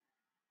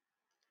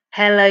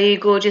Hello, you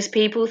gorgeous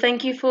people.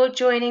 Thank you for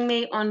joining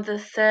me on the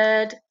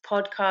third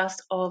podcast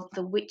of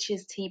the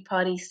Witches Tea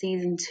Party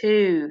Season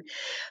 2.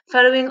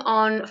 Following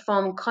on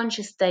from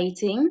conscious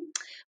dating,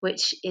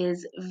 which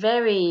is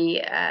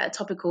very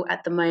topical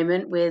at the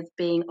moment with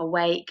being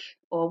awake,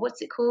 or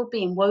what's it called?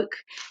 Being woke,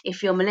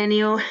 if you're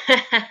millennial.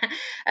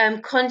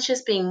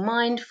 Conscious, being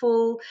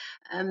mindful,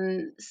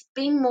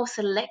 being more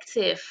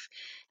selective.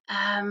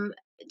 Um,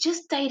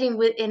 just dating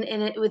with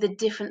a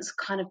different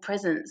kind of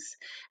presence,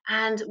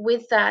 and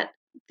with that,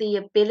 the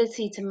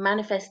ability to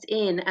manifest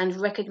in and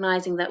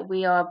recognizing that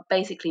we are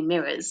basically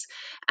mirrors,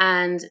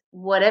 and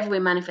whatever we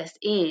manifest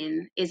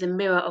in is a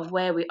mirror of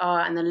where we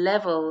are and the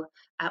level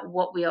at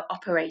what we are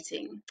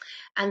operating,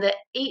 and that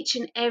each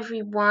and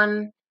every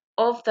one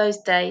of those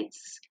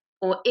dates,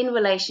 or in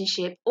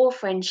relationship or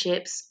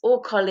friendships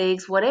or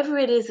colleagues, whatever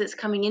it is that's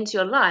coming into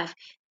your life,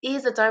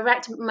 is a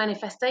direct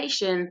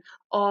manifestation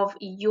of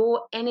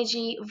your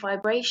energy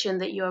vibration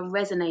that you're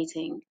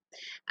resonating,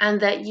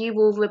 and that you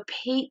will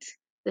repeat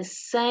the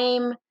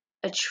same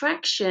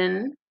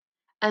attraction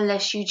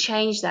unless you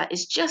change that.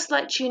 It's just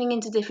like tuning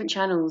into different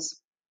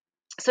channels.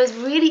 So it's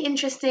really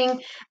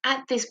interesting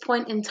at this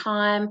point in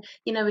time.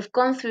 We've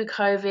gone through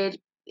COVID.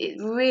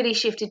 It really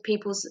shifted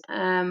people's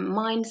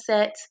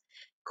mindset,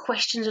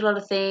 questioned a lot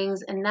of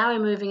things, and now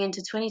we're moving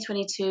into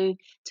 2022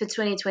 to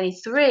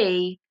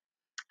 2023,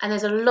 and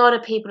there's a lot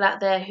of people out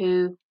there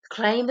who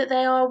claim that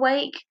they are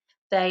awake.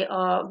 They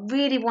are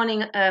really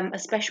wanting a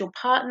special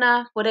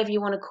partner, whatever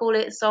you want to call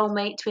it,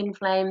 soulmate, twin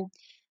flame,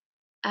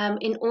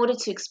 in order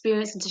to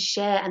experience and to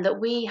share, and that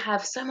we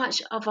have so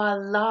much of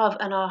our love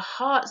and our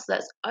hearts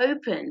that's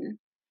open.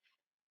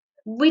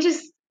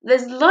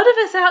 There's a lot of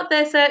us out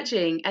there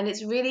searching, and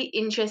it's really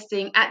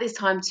interesting at this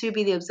time to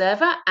be the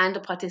observer and a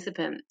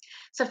participant.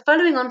 So,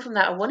 following on from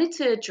that, I wanted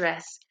to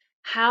address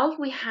how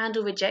we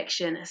handle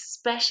rejection,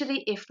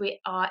 especially if we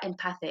are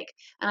empathic.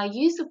 And I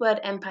use the word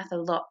empath a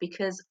lot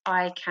because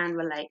I can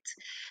relate.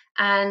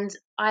 And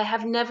I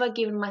have never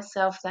given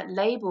myself that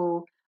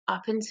label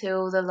up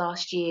until the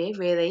last year,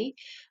 really,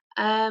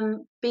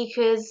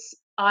 because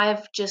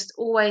I've just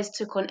always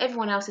took on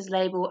everyone else's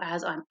label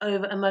as I'm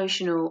over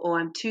emotional or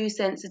I'm too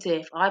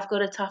sensitive. I've got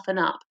to toughen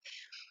up.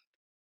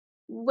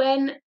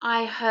 When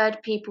I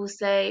heard people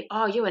say,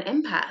 "Oh, you're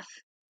an empath,"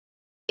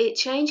 it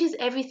changes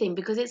everything,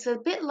 because it's a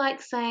bit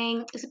like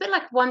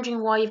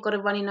wondering why you've got a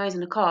runny nose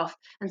and a cough,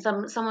 and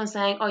someone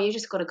saying, "Oh, you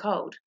just got a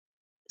cold."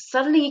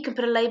 Suddenly you can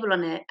put a label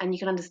on it and you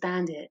can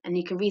understand it and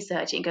you can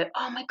research it and go,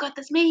 "Oh my God,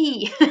 that's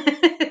me."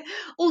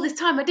 All this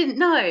time I didn't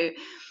know.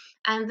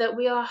 And that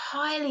we are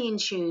highly in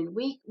tune.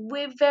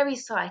 We're very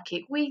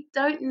psychic. We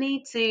don't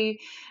need to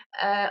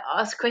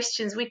ask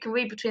questions. We can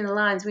read between the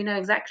lines. We know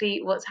exactly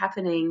what's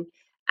happening,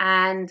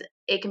 and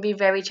it can be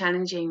very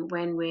challenging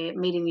when we're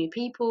meeting new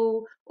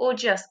people or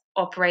just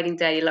operating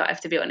daily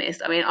life. To be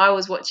honest, I mean, I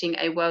was watching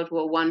a World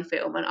War I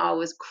film and I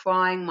was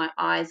crying my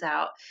eyes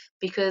out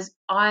because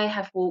I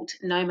have walked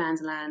no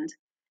man's land,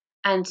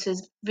 and to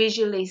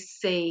visually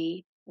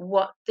see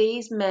what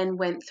these men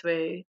went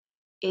through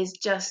is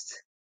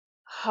just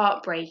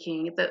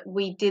heartbreaking, that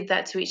we did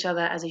that to each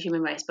other as a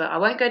human race. But I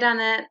won't go down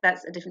there.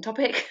 That's a different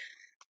topic.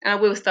 And I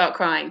will start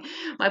crying.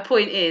 My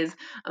point is,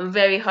 I'm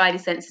very highly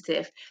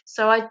sensitive.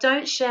 So I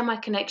don't share my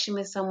connection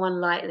with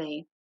someone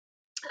lightly.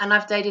 And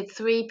I've dated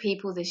 3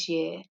 people this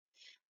year.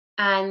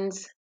 And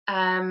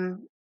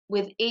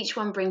with each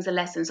one brings a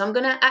lesson. So I'm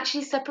going to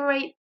actually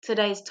separate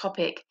today's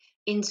topic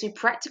into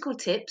practical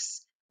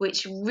tips,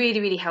 which really,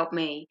 really helped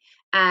me.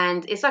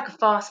 And it's like a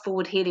fast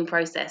forward healing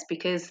process,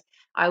 because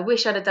I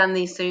wish I'd have done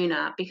these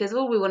sooner, because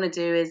all we want to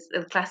do is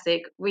the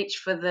classic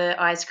reach for the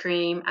ice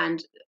cream and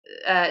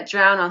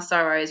drown our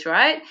sorrows,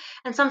 right?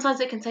 And sometimes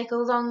it can take a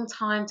long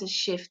time to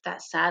shift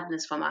that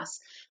sadness from us.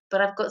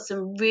 But I've got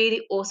some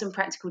really awesome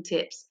practical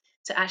tips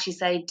to actually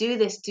say, do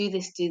this, do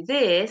this, do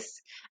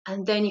this,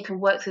 and then you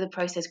can work through the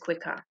process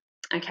quicker.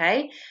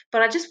 Okay.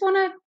 But I just want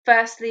to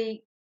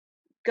firstly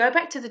go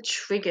back to the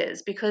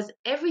triggers, because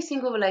every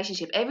single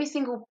relationship, every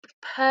single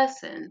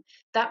person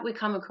that we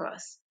come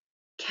across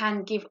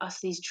can give us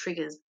these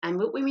triggers. And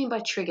what we mean by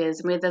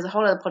triggers, I mean, there's a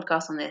whole other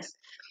podcast on this.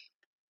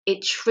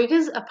 It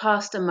triggers a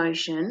past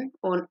emotion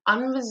or an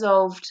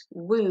unresolved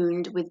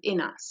wound within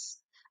us,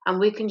 and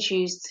we can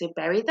choose to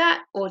bury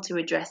that or to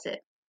address it.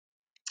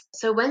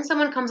 So when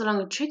someone comes along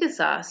and triggers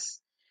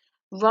us,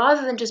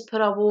 rather than just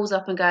put our walls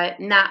up and go,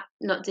 "Nah,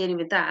 not dealing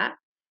with that,"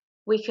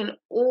 we can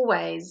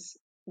always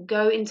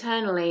go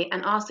internally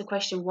and ask the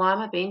question, why am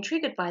I being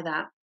triggered by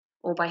that?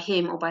 Or by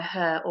him, or by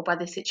her, or by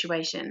this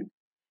situation?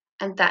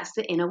 And that's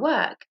the inner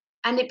work.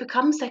 And it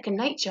becomes second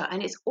nature,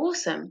 and it's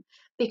awesome,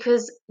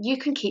 because you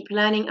can keep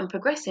learning and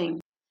progressing.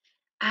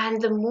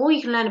 And the more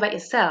you can learn about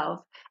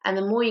yourself and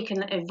the more you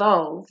can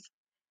evolve,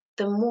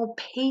 the more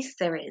peace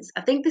there is.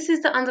 I think this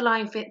is the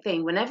underlying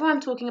thing. Whenever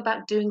I'm talking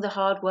about doing the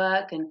hard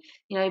work and,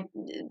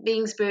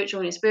 being spiritual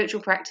in your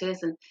spiritual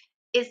practice, and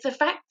it's the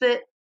fact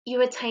that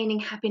you're attaining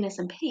happiness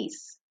and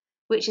peace,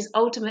 which is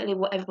ultimately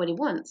what everybody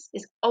wants.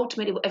 It's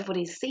ultimately what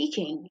everybody's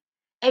seeking.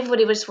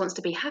 Everybody just wants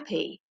to be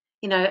happy,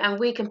 and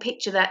we can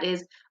picture that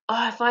as,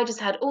 oh, if I just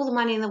had all the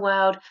money in the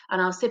world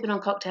and I was sipping on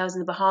cocktails in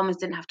the Bahamas,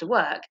 didn't have to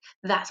work,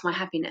 that's my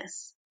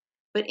happiness.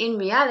 But in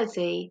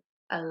reality,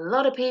 a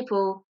lot of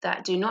people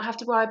that do not have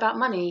to worry about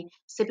money,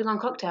 sipping on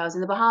cocktails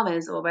in the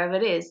Bahamas or wherever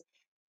it is,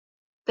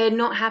 they're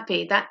not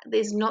happy. That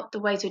is not the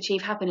way to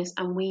achieve happiness.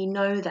 And we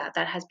know that.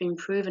 That has been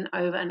proven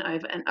over and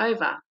over and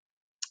over.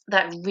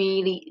 That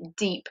really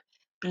deep,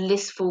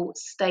 blissful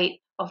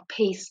state of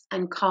peace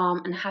and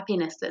calm and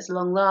happiness that's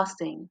long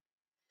lasting.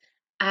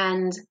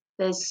 And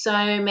there's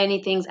so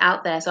many things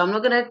out there. So I'm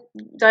not going to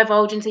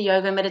divulge into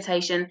yoga and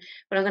meditation,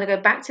 but I'm going to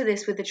go back to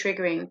this with the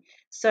triggering.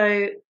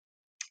 So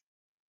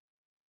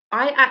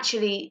I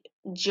actually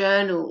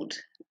journaled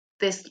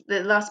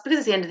the last, because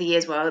it's the end of the year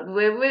as well.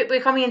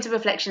 We're coming into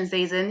reflection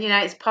season.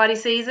 It's party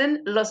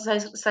season, lots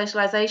of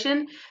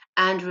socialization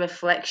and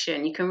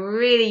reflection. You can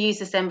really use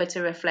December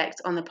to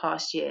reflect on the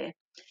past year.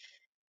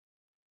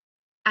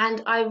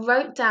 And I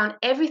wrote down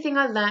everything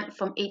I learned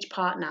from each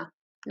partner.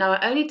 Now,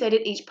 I only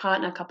dated each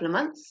partner a couple of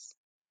months,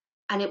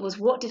 and it was,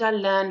 what did I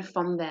learn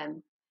from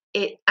them?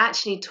 It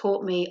actually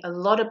taught me a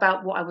lot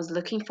about what I was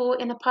looking for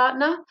in a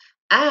partner,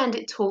 and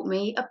it taught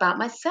me about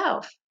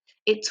myself.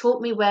 It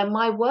taught me where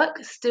my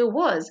work still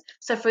was.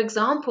 So, for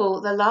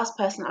example, the last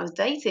person I was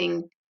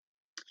dating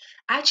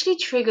actually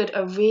triggered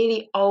a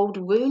really old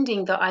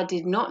wounding that I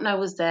did not know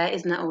was there.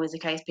 Isn't that always the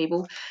case,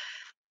 people?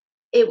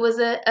 It was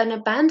an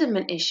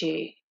abandonment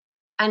issue.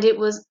 And it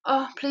was,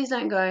 oh, please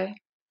don't go.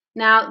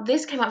 Now,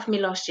 this came up for me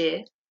last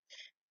year,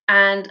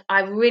 and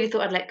I really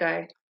thought I'd let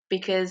go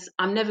because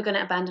I'm never going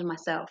to abandon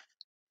myself.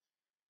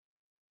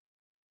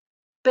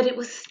 But it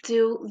was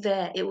still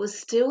there. It was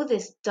still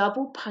this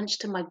double punch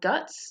to my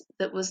guts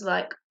that was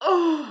like,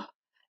 oh,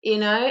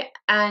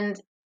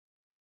 and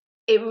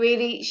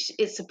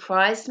it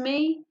surprised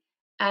me,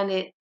 and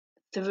it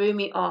threw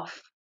me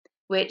off,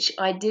 which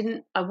I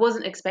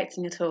wasn't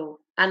expecting at all.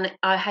 And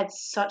I had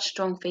such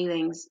strong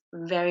feelings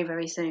very,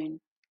 very soon.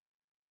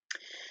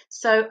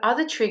 So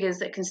other triggers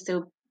that can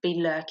still be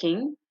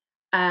lurking,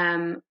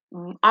 I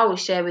will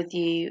share with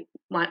you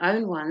my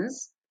own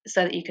ones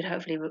so that you could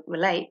hopefully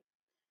relate.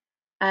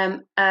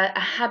 A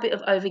habit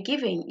of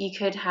overgiving. You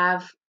could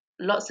have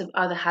lots of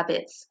other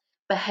habits,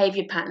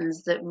 behavior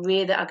patterns that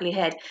rear their ugly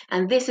head.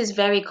 And this is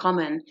very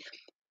common.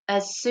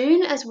 As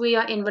soon as we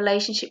are in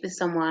relationship with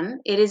someone,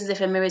 it is as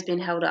if a mirror is being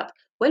held up.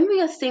 When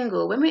we are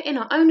single, when we're in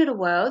our own little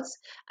worlds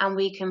and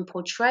we can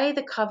portray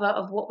the cover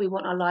of what we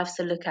want our lives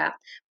to look at,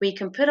 we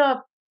can put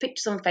our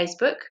pictures on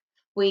Facebook,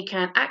 we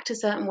can act a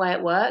certain way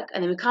at work,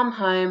 and then we come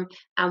home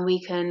and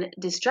we can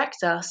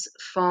distract us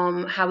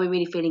from how we're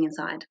really feeling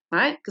inside,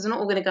 right? Because we're not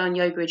all going to go on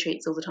yoga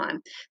retreats all the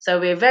time. So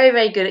we're very,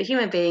 very good at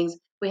human beings.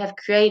 We have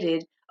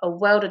created a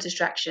world of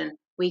distraction.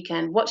 We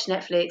can watch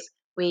Netflix,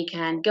 we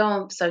can go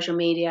on social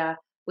media,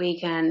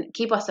 we can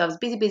keep ourselves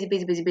busy, busy,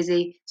 busy, busy,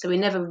 busy, so we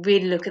never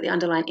really look at the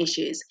underlying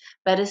issues.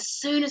 But as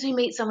soon as we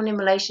meet someone in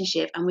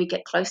relationship and we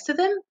get close to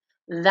them,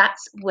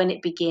 that's when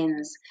it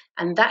begins.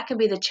 And that can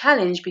be the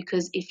challenge,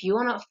 because if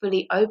you're not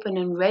fully open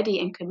and ready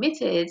and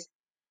committed,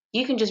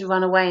 you can just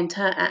run away and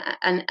turn,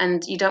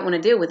 and you don't want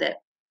to deal with it,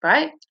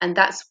 right? And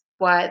that's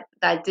why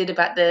I did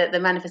about the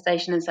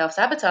manifestation and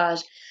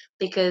self-sabotage,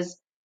 because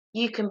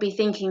you can be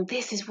thinking,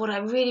 this is what I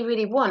really,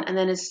 really want, and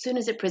then as soon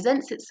as it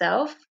presents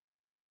itself,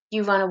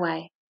 you run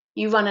away,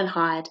 you run and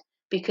hide,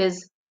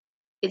 because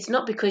it's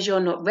not because you're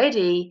not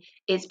ready,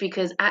 it's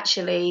because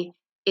actually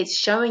it's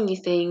showing you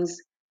things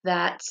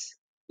that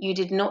you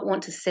did not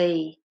want to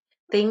see,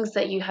 things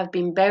that you have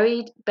been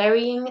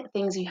burying,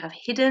 things you have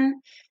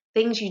hidden,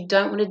 things you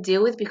don't want to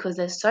deal with because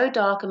they're so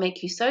dark and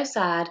make you so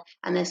sad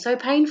and they're so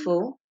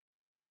painful.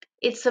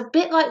 It's a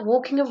bit like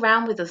walking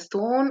around with a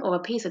thorn or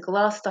a piece of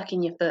glass stuck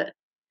in your foot.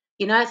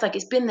 It's like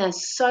it's been there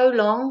so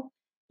long.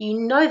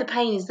 The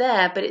pain is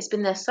there, but it's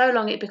been there so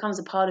long it becomes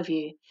a part of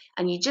you.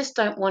 And you just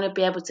don't want to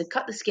be able to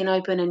cut the skin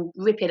open and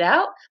rip it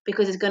out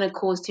because it's going to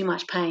cause too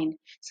much pain.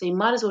 So you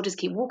might as well just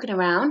keep walking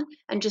around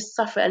and just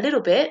suffer a little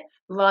bit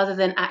rather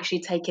than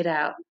actually take it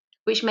out,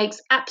 which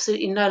makes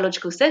absolutely no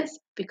logical sense,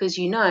 because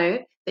you know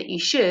that you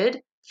should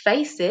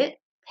face it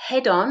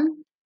head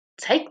on,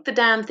 take the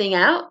damn thing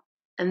out,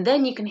 and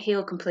then you can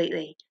heal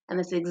completely. And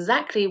that's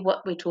exactly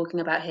what we're talking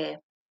about here.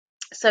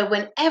 So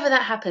whenever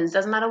that happens,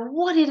 doesn't matter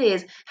what it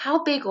is,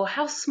 how big or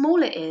how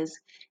small it is,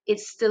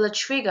 it's still a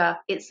trigger.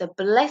 It's a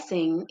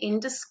blessing in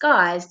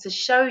disguise to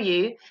show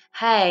you,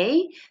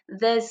 hey,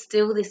 there's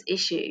still this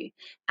issue.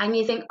 And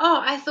you think,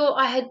 oh, I thought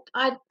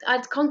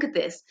I'd conquered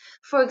this.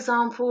 For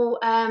example,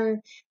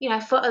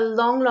 for a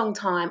long, long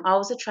time, I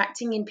was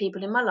attracting in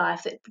people in my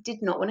life that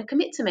did not want to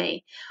commit to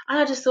me. And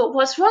I just thought,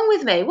 what's wrong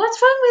with me?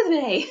 What's wrong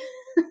with me?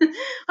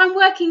 I'm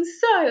working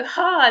so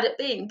hard at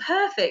being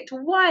perfect.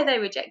 Why are they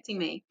rejecting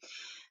me?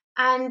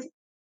 And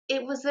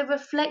it was a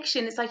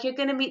reflection. It's like you're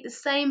going to meet the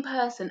same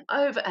person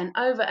over and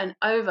over and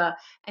over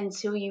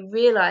until you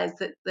realize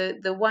that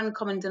the one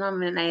common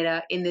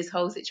denominator in this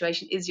whole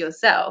situation is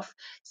yourself.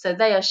 So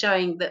they are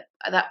showing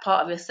that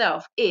part of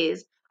yourself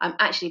is, I'm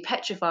actually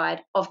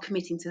petrified of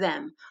committing to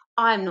them.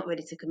 I'm not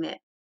ready to commit.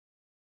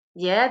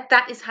 Yeah,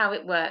 that is how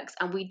it works.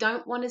 And we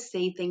don't want to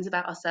see things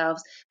about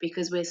ourselves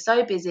because we're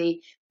so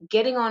busy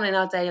getting on in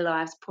our daily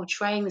lives,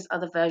 portraying this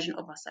other version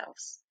of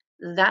ourselves.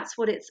 That's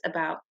what it's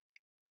about.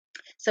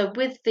 So,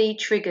 with the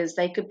triggers,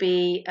 they could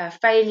be a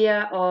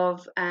failure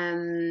of,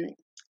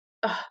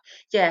 oh,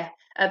 yeah,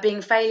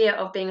 being failure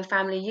of being a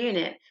family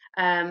unit.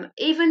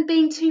 Even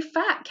being too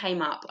fat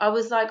came up. I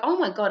was like, oh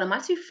my God, am I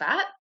too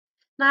fat?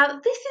 Now,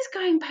 this is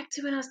going back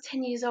to when I was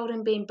 10 years old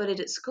and being bullied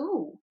at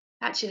school.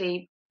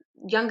 Actually,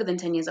 younger than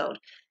 10 years old.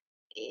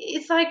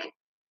 It's like,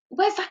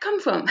 where's that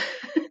come from?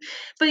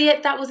 But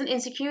yet, that was an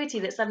insecurity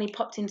that suddenly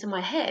popped into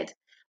my head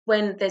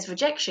when there's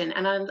rejection.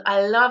 And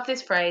I love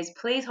this phrase.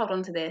 Please hold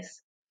on to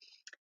this.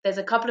 There's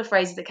a couple of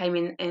phrases that came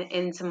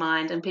into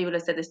mind, and people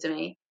have said this to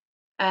me.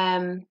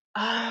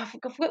 I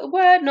forgot the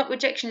word. Not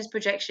rejection is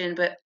projection,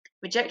 but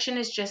rejection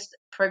is just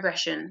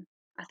progression.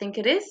 I think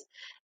it is.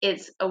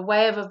 It's a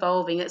way of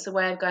evolving. It's a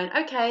way of going,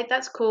 okay,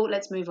 that's cool.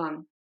 Let's move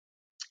on.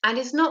 And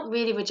it's not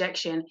really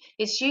rejection.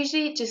 It's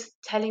usually just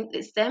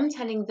it's them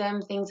telling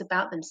them things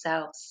about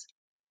themselves.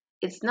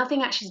 It's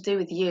nothing actually to do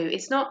with you.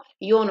 It's not,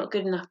 you're not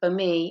good enough for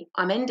me,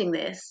 I'm ending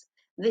this.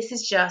 This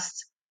is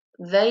just,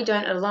 they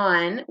don't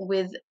align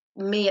with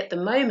me at the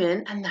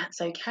moment, and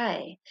that's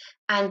okay.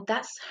 And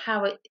that's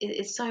how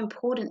it's so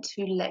important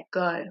to let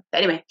go.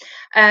 But anyway,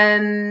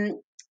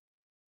 um,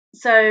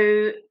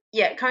 so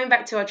yeah, coming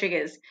back to our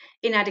triggers,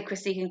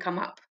 inadequacy can come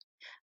up.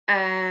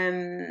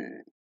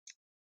 Um,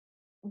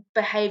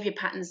 Behavior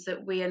patterns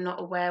that we are not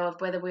aware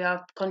of, whether we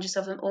are conscious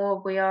of them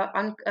or we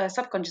are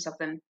subconscious of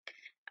them.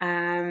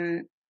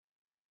 Um,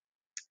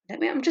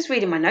 I'm just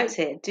reading my notes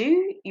here.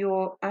 Do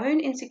your own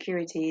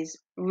insecurities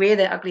rear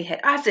their ugly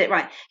head? That's it,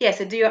 right. Yeah,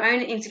 so do your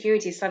own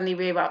insecurities suddenly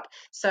rear up?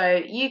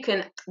 So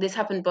this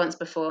happened once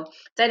before,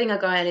 dating a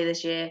guy earlier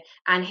this year,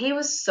 and he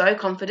was so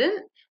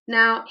confident.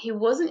 Now, he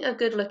wasn't a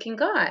good looking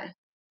guy,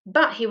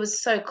 but he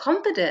was so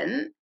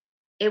confident,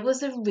 it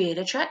was a real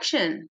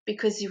attraction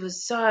because he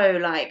was so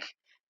like,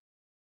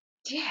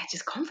 yeah,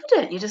 just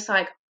confident. You're just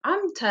like,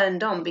 I'm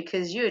turned on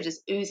because you're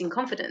just oozing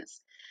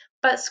confidence.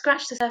 But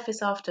scratch the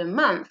surface after a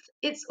month,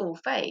 it's all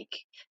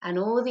fake. And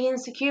all the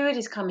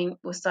insecurities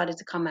started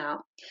to come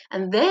out.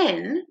 And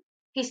then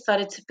he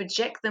started to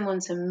project them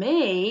onto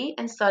me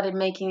and started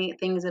making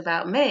things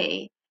about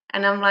me.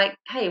 And I'm like,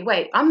 hey,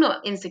 wait, I'm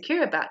not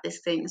insecure about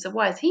this thing. So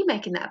why is he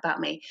making that about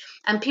me?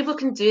 And people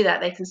can do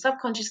that. They can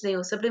subconsciously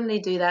or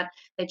subliminally do that.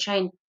 They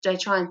try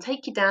and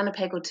take you down a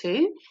peg or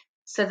two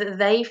so that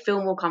they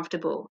feel more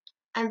comfortable.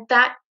 And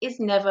that is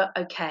never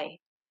okay.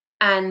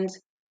 And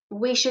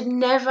we should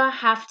never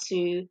have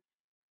to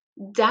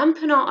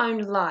dampen our own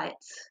light,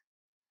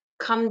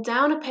 come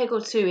down a peg or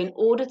two in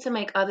order to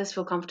make others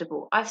feel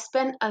comfortable. I've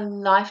spent a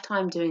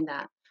lifetime doing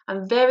that.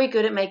 I'm very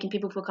good at making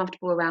people feel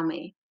comfortable around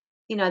me.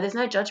 There's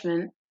no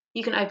judgment.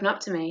 You can open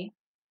up to me.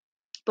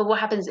 But what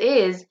happens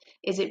is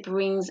it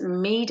brings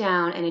me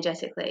down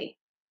energetically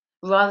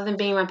rather than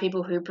being around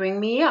people who bring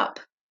me up.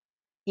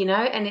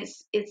 And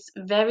it's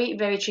very,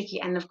 very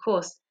tricky. And of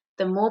course,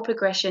 the more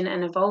progression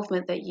and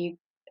involvement that you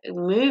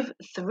move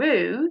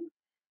through,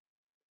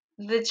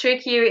 the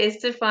trickier it is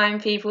to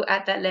find people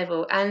at that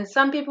level. And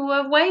some people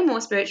are way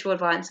more spiritual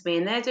advanced than me,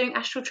 and they're doing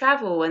astral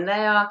travel, and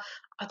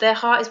their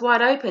heart is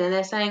wide open, and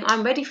they're saying,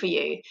 I'm ready for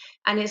you.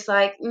 And it's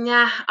like,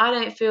 nah, I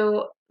don't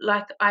feel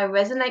like I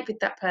resonate with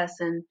that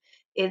person.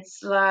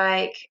 It's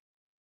like,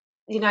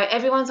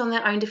 everyone's on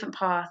their own different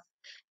path.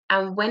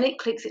 And when it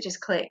clicks, it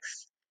just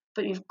clicks.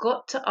 But you've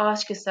got to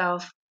ask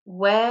yourself,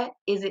 where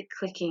is it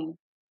clicking?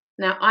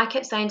 Now, I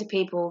kept saying to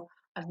people,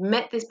 I've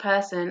met this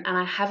person and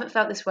I haven't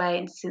felt this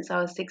way since I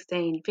was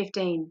 16,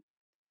 15.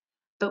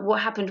 But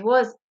what happened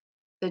was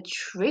the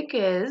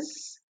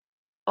triggers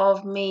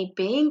of me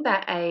being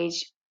that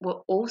age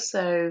were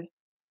also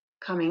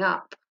coming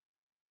up,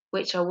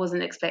 which I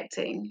wasn't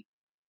expecting.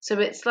 So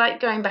it's like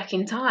going back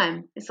in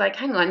time. It's like,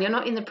 hang on, you're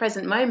not in the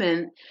present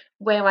moment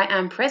where I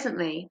am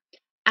presently.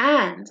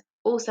 And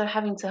also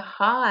having to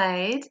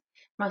hide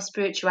my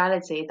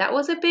spirituality. That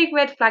was a big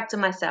red flag to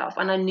myself,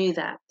 and I knew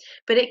that.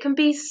 But it can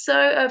be so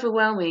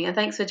overwhelming. And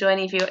thanks for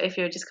joining if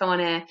you're just come on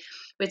air.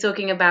 We're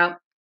talking about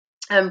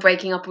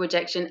breaking up a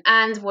rejection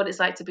and what it's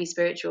like to be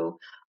spiritual.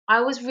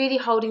 I was really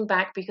holding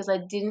back because I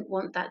didn't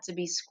want that to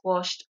be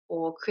squashed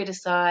or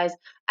criticized.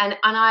 And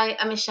I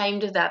am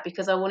ashamed of that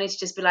because I wanted to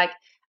just be like,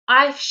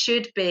 I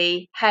should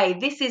be, hey,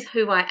 this is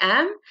who I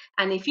am.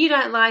 And if you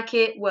don't like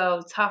it,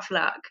 well, tough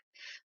luck.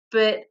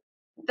 But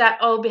that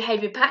old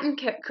behavior pattern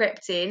kept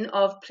crept in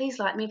of please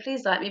like me,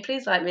 please like me,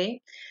 please like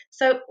me.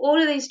 So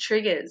all of these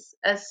triggers,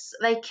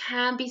 they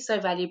can be so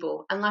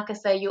valuable. And like I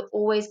say, you're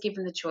always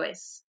given the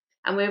choice.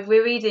 And we're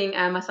reading,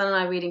 my son and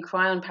I are reading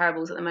Cry on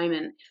Parables at the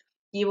moment.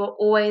 You are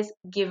always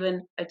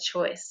given a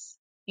choice.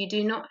 You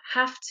do not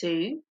have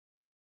to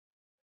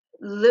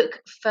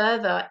look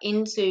further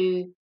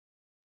into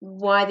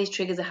why these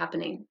triggers are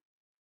happening.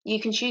 You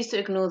can choose to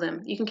ignore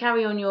them. You can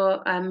carry on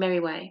your merry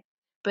way,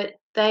 but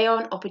they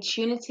are an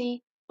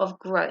opportunity of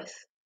growth.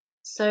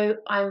 So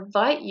I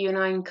invite you and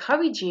I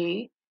encourage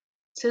you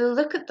to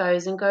look at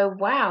those and go,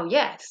 wow,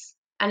 yes.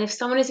 And if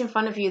someone is in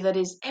front of you that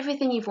is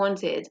everything you've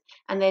wanted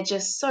and they're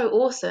just so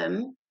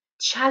awesome,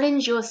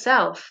 challenge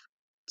yourself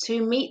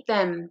to meet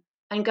them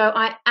and go,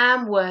 I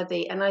am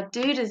worthy and I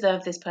do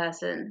deserve this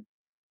person,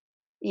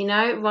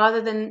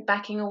 rather than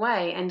backing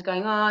away and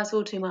going, oh, it's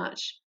all too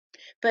much.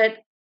 But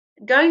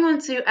going on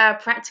to our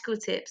practical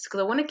tips, because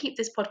I want to keep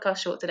this podcast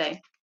short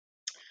today.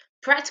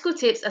 Practical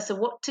tips as to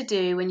what to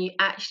do when you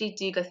actually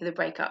do go through the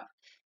breakup.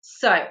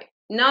 So,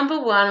 number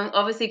one, I'm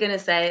obviously going to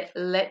say,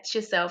 let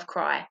yourself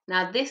cry.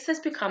 Now, this has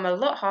become a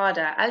lot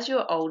harder as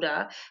you're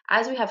older,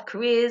 as we have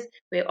careers,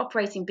 we're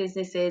operating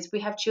businesses, we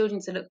have children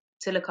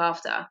to look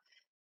after.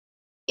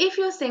 If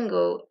you're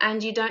single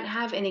and you don't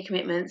have any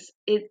commitments,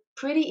 it's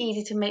pretty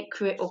easy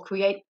to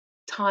create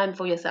time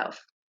for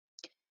yourself.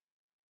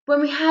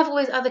 When we have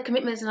always other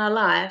commitments in our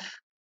life,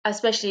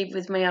 especially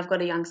with me, I've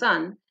got a young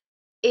son,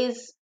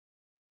 is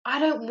I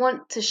don't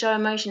want to show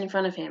emotion in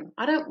front of him.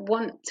 I don't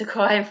want to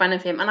cry in front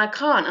of him, and I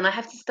can't. And I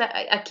have to stay.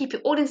 I keep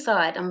it all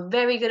inside. I'm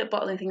very good at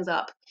bottling things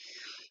up,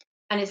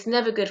 and it's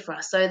never good for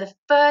us. So the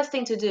first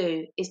thing to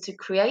do is to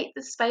create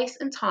the space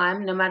and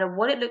time, no matter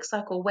what it looks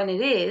like or when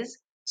it is,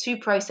 to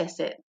process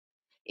it.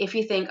 If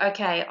you think,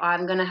 okay,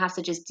 I'm going to have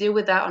to just deal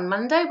with that on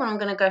Monday when I'm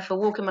going to go for a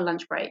walk in my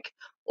lunch break,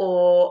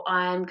 or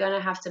I'm going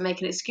to have to make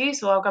an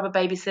excuse, or I'll grab a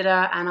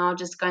babysitter and I'll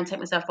just go and take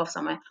myself off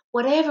somewhere.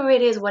 Whatever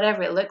it is,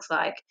 whatever it looks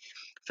like.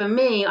 For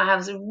me, I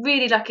was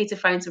really lucky to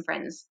phone some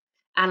friends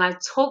and I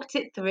talked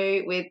it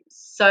through with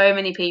so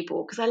many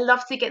people because I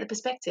love to get the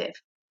perspective.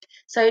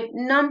 So,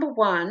 number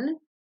one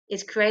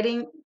is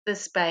creating the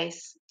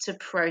space to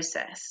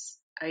process,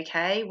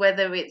 okay?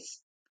 Whether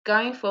it's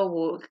going for a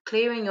walk,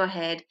 clearing your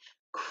head,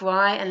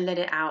 cry and let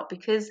it out,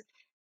 because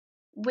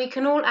we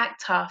can all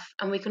act tough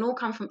and we can all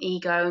come from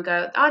ego and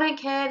go, I don't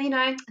care,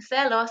 it's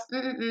their loss.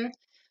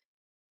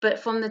 But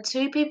from the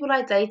two people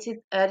I dated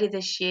earlier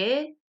this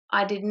year,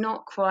 I did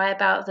not cry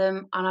about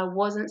them and I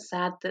wasn't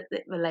sad that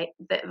the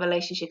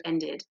relationship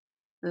ended.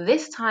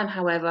 This time,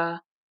 however,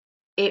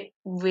 it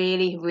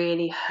really,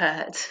 really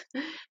hurt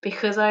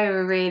because I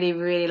really,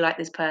 really like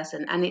this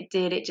person. And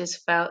it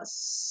just felt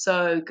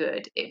so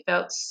good. It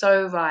felt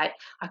so right.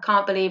 I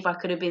can't believe I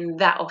could have been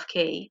that off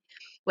key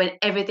when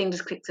everything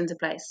just clicked into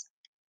place.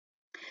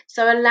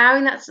 So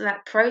allowing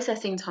that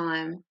processing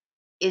time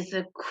is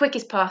the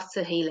quickest path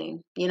to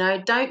healing.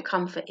 Don't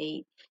comfort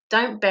eat.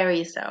 Don't bury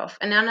yourself.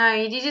 And I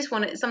know you just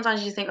want to,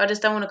 sometimes you just think, I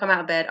just don't want to come out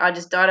of bed. I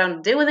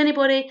don't deal with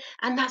anybody.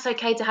 And that's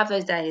okay to have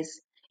those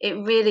days. It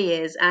really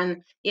is.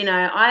 And,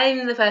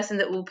 I'm the person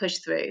that will push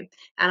through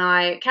and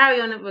I carry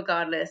on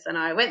regardless. And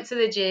I went to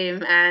the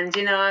gym and,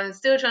 I'm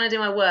still trying to do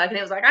my work. And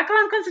it was like, I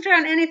can't concentrate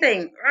on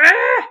anything.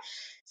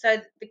 So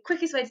the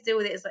quickest way to deal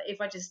with it is that if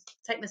I just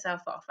take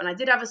myself off. And I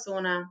did have a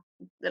sauna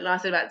that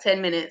lasted about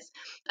 10 minutes.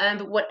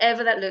 But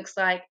whatever that looks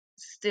like,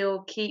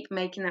 still keep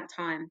making that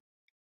time.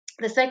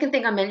 The second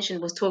thing I mentioned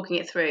was talking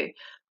it through.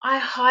 I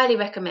highly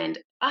recommend.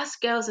 Us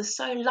girls are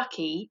so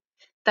lucky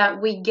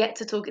that we get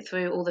to talk it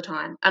through all the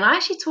time. And I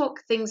actually talk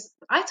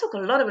a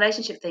lot of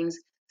relationship things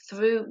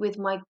through with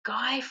my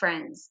guy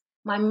friends,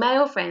 my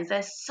male friends.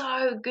 They're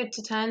so good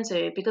to turn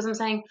to because I'm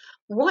saying,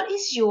 what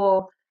is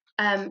your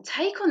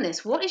take on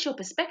this? What is your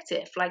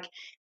perspective? Like,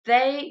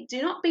 they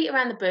do not beat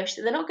around the bush.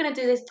 They're not going to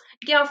do this,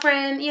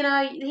 girlfriend,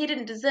 he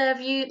didn't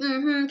deserve you,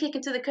 kick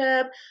him to the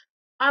curb.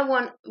 I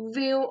want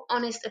real,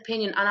 honest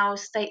opinion, and I'll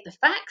state the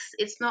facts.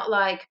 It's not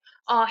like,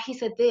 oh, he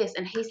said this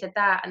and he said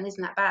that, and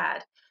isn't that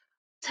bad?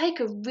 Take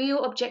a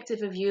real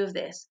objective review of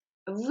this.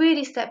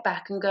 Really step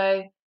back and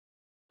go,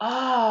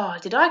 oh,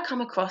 did I come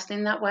across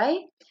in that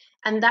way?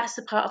 And that's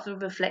the part of the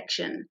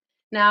reflection.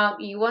 Now,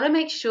 you want to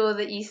make sure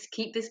that you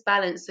keep this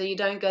balance so you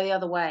don't go the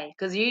other way.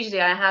 Because usually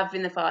I have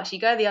in the past, you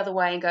go the other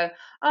way and go,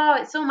 oh,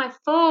 it's all my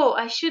fault.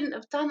 I shouldn't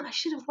have done, I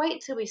should have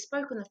waited till we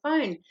spoke on the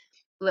phone.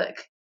 Look,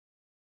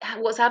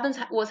 what's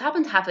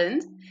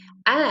happened,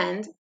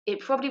 and it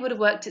probably would have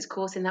worked its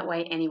course in that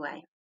way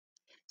anyway.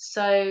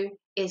 So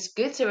it's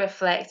good to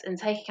reflect and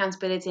take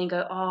accountability and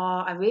go,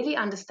 oh, I really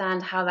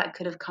understand how that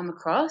could have come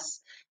across,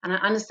 and I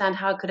understand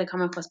how it could have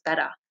come across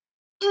better.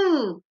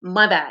 Ooh,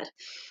 my bad.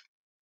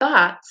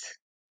 But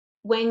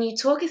when you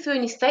talk it through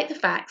and you state the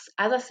facts,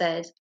 as I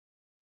said,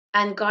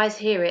 and guys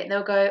hear it,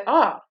 they'll go,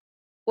 oh,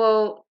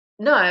 well,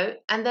 no,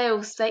 and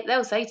they'll say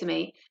to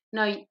me,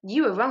 no,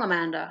 you were wrong,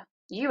 Amanda.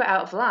 You were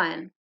out of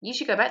line. You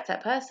should go back to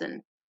that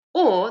person.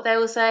 Or they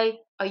will say,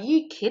 are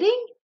you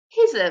kidding?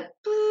 Here's a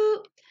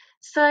boo.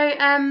 So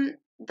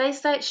they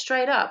say it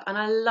straight up, and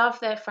I love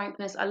their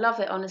frankness. I love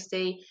their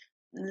honesty.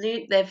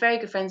 They're very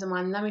good friends of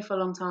mine, know me for a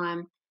long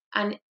time,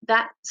 and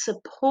that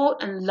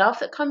support and love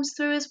that comes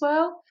through as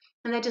well.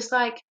 And they're just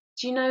like,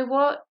 do you know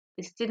what?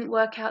 This didn't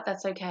work out.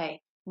 That's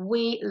okay.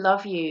 We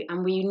love you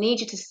and we need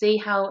you to see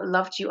how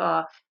loved you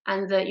are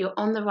and that you're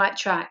on the right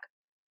track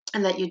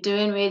and that you're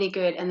doing really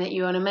good and that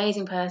you're an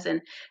amazing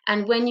person.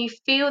 And when you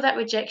feel that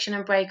rejection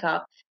and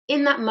breakup,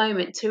 in that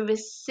moment to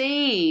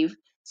receive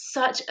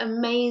such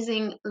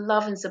amazing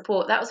love and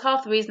support, that was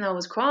half the reason I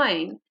was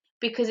crying,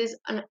 because it's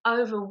an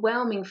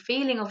overwhelming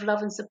feeling of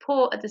love and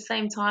support at the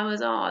same time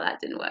as, oh, that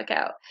didn't work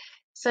out.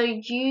 So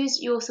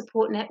use your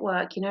support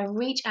network,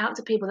 reach out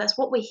to people. That's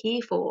what we're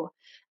here for.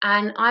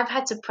 And I've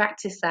had to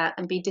practice that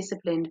and be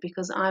disciplined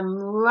because I'm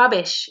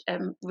rubbish at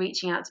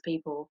reaching out to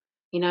people.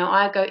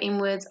 I go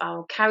inwards,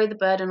 I'll carry the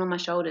burden on my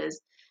shoulders.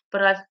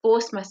 But I've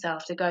forced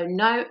myself to go,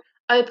 no,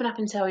 open up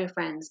and tell your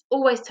friends.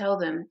 Always tell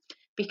them,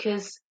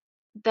 because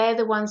they're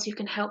the ones who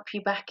can help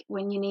you back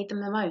when you need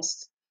them the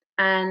most.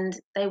 And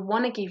they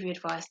want to give you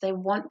advice, they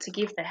want to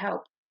give their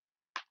help.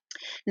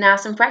 Now,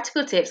 some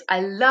practical tips.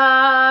 I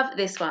love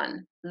this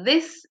one.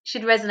 This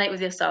should resonate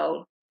with your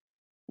soul.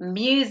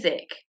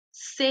 Music.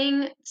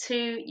 Sing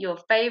to your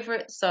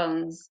favorite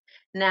songs.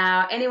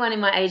 Now, anyone in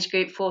my age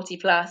group, 40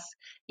 plus,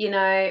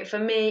 for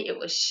me, it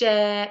was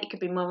Cher, it could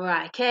be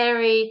Mariah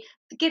Carey,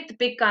 get the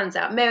big guns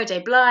out, Mary J.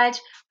 Blige,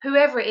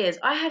 whoever it is.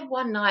 I had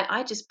one night,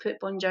 I just put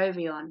Bon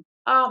Jovi on.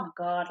 Oh my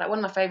God, like one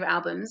of my favorite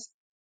albums,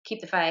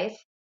 Keep the Faith.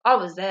 I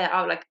was there.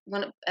 I was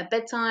like, at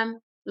bedtime,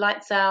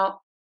 lights out,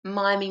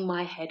 miming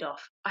my head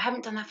off. I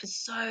haven't done that for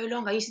so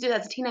long. I used to do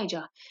that as a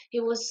teenager.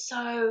 It was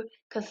so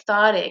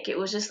cathartic. It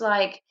was just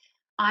like,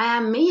 I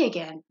am me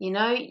again. You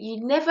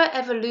never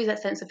ever lose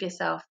that sense of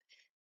yourself.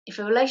 If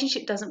a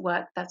relationship doesn't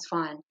work, that's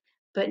fine.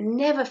 But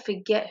never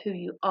forget who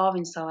you are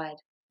inside.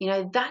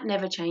 That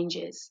never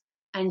changes.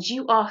 And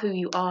you are who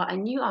you are,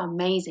 and you are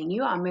amazing.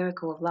 You are a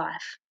miracle of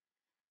life.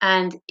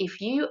 And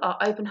if you are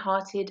open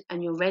hearted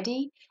and you're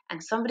ready,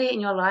 and somebody in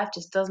your life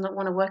just does not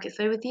want to work it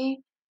through with you,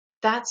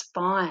 that's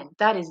fine.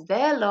 That is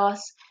their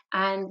loss,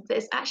 and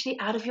it's actually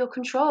out of your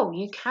control.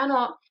 You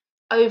cannot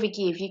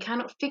overgive, you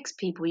cannot fix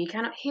people, you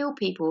cannot heal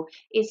people.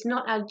 It's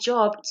not our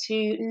job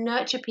to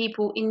nurture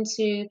people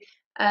into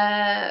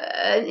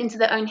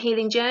their own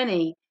healing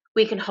journey.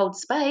 We can hold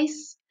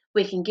space,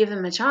 we can give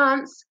them a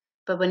chance,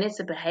 but when it's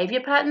a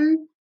behavior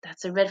pattern,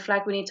 that's a red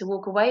flag. We need to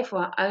walk away for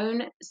our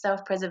own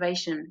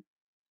self-preservation.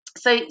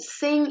 So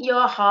sing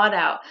your heart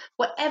out.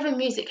 Whatever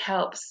music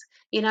helps,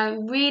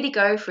 really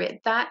go for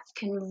it. That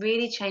can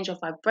really change our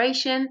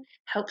vibration,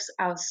 helps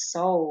our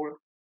soul.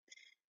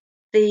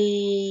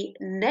 The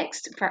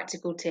next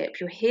practical tip,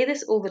 you'll hear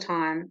this all the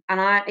time,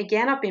 and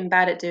I've been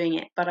bad at doing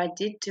it, but I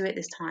did do it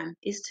this time,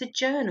 is to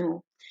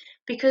journal.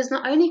 Because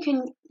not only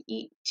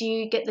do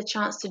you get the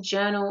chance to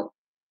journal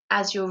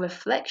as your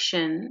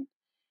reflection,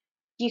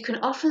 you can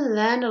often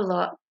learn a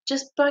lot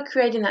just by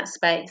creating that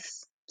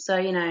space.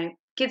 So,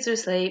 kids are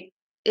asleep,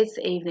 it's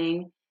the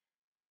evening.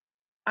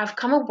 I've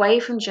come away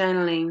from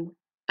journaling,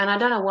 and I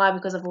don't know why,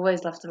 because I've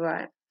always loved to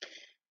write.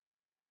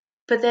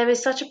 But there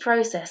is such a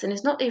process, and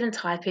it's not even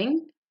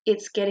typing,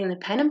 it's getting the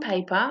pen and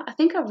paper. I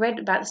think I've read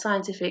about the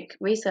scientific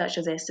research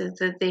of this,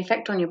 the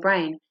effect on your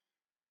brain.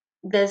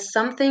 There's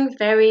something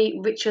very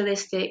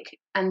ritualistic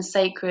and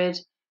sacred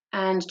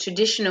and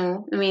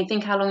traditional. I mean,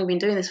 think how long we've been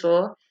doing this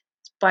for,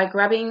 by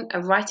grabbing a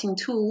writing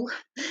tool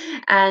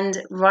and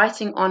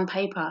writing on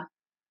paper.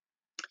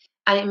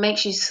 And it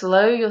makes you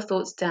slow your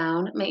thoughts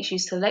down, it makes you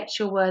select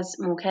your words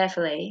more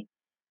carefully.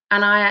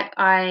 And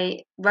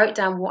I wrote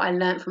down what I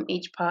learned from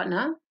each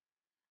partner,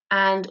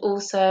 and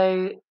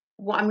also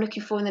what I'm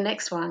looking for in the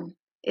next one.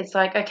 It's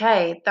like,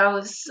 okay, that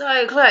was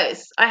so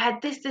close. I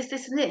had this,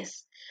 and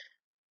this.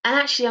 And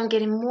actually, I'm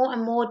getting more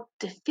and more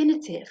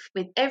definitive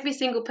with every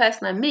single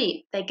person I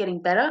meet. They're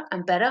getting better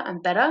and better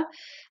and better.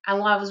 And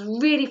what I was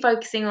really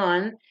focusing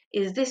on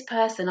is this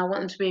person, I want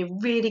them to be a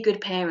really good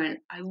parent.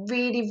 I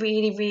really,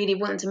 really, really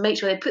want them to make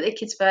sure they put their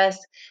kids first,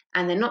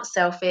 and they're not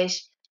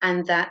selfish,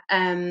 and that,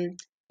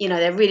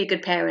 they're a really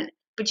good parent.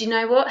 But you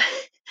know what?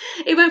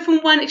 It went from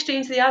one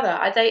extreme to the other.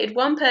 I dated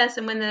one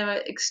person when they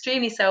were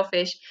extremely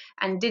selfish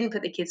and didn't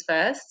put the kids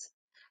first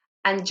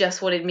and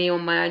just wanted me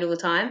on my own all the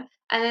time.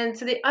 And then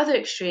to the other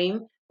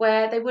extreme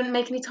where they wouldn't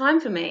make any time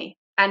for me.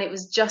 And it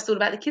was just all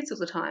about the kids all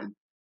the time.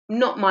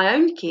 Not my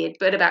own kid,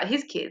 but about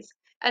his kids.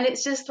 And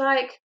it's just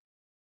like,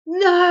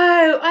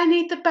 no, I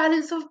need the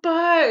balance of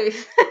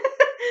both.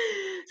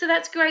 So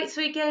that's great.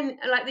 So again,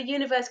 like the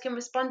universe can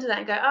respond to that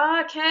and go,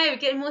 oh, okay, we're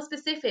getting more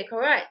specific. All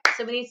right.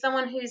 So we need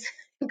someone who's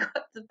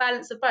got the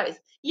balance of both.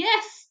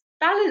 Yes,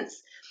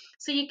 balance.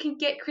 So you can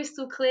get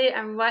crystal clear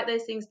and write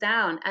those things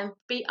down and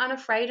be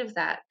unafraid of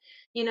that.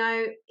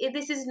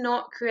 This is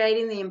not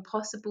creating the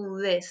impossible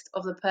list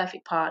of the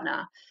perfect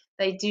partner.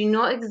 They do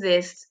not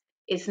exist.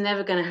 It's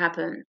never going to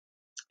happen.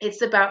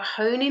 It's about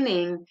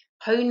honing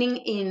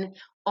in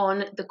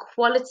on the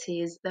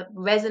qualities that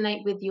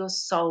resonate with your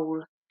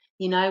soul.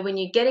 When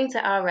you're getting to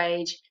our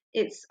age,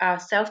 it's our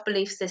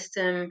self-belief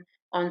system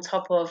on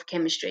top of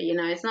chemistry.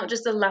 It's not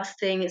just a lust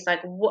thing. It's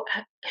like,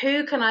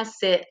 who can I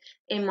sit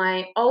in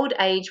my old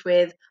age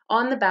with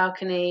on the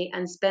balcony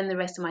and spend the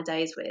rest of my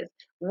days with?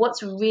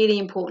 What's really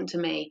important to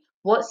me?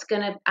 What's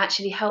going to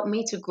actually help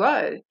me to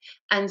grow?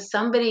 And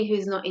somebody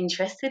who's not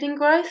interested in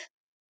growth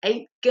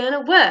ain't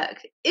gonna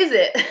work, is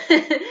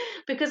it?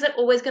 Because they're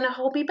always gonna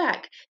hold me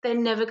back. They're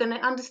never gonna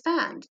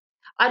understand.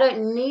 I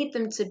don't need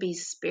them to be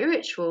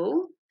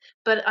spiritual,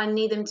 but I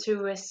need them to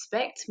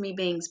respect me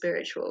being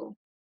spiritual.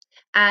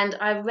 And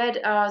I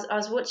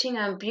was watching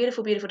a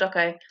beautiful, beautiful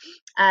doco,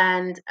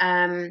 and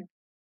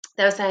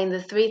they were saying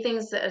the three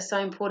things that are so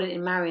important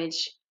in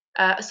marriage.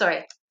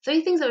 Sorry,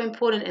 three things that are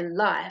important in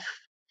life,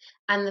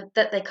 and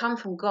that they come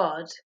from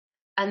God,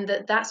 and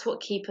that's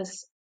what keep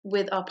us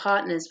with our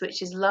partners,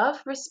 which is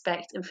love,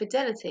 respect, and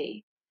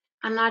fidelity.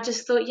 And I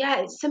just thought,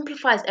 yeah, it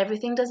simplifies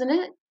everything, doesn't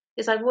it?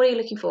 It's like, what are you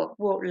looking for?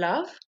 Well,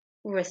 love,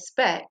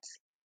 respect,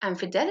 and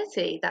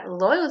fidelity, that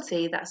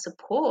loyalty, that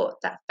support,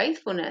 that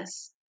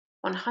faithfulness,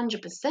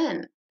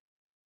 100%.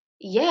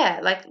 Yeah,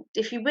 like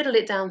if you whittle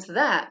it down to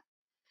that,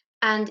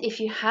 and if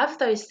you have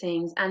those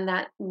things and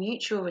that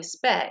mutual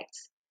respect,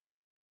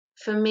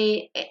 for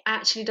me, it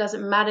actually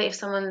doesn't matter if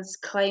someone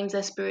claims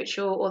they're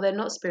spiritual or they're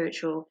not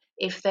spiritual.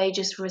 If they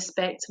just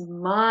respect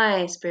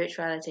my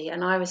spirituality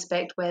and I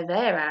respect where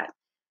they're at,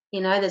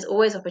 there's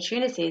always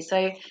opportunities.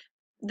 So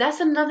that's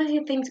another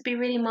thing to be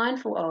really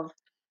mindful of.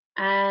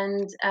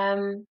 And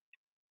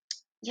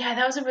yeah,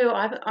 that was a real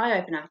eye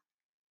opener.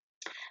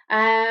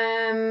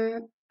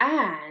 And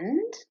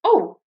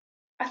oh,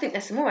 I think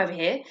there's some more over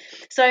here.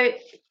 So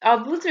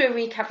we'll do a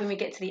recap when we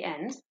get to the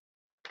end.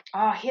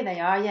 Oh, here they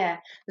are, yeah.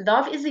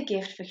 Love is a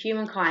gift for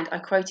humankind. I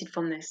quoted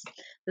from this.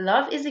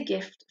 Love is a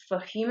gift for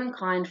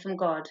humankind from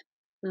God.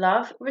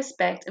 Love,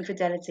 respect, and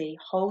fidelity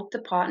hold the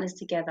partners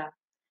together.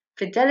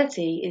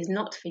 Fidelity is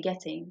not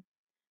forgetting.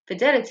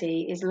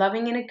 Fidelity is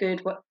loving in a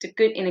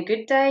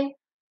good day.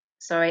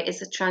 Sorry,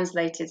 it's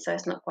translated, so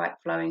it's not quite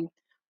flowing.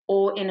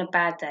 Or in a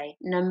bad day,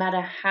 no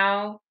matter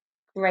how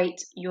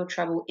great your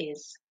trouble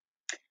is.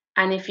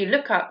 And if you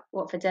look up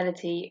what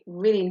fidelity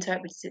really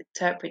interprets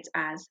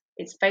as,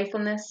 it's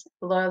faithfulness,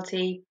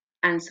 loyalty,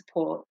 and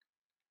support.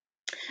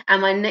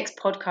 And my next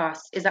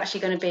podcast is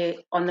actually going to be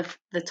on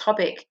the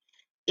topic.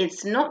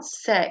 It's not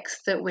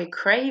sex that we're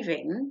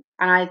craving.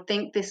 And I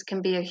think this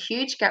can be a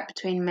huge gap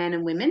between men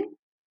and women.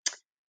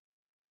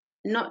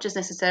 Not just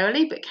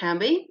necessarily, but can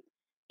be.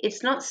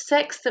 It's not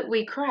sex that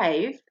we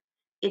crave,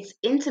 it's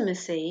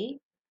intimacy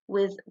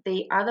with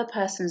the other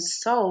person's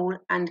soul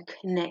and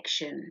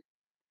connection.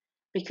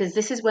 Because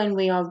this is when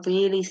we are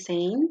really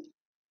seen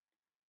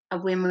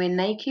and when we're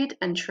naked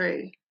and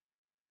true.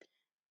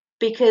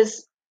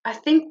 Because I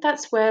think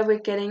that's where we're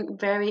getting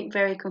very,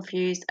 very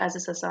confused as a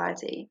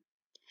society.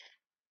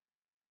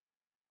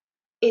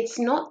 It's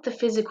not the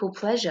physical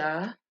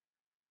pleasure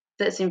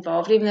that's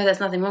involved, even though there's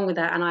nothing wrong with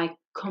that, and I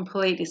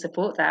completely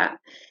support that.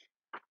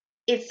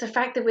 It's the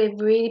fact that we're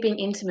really being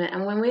intimate,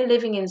 and when we're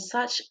living in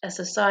such a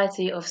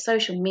society of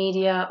social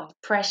media, of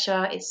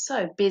pressure, it's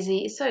so busy,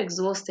 it's so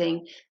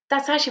exhausting.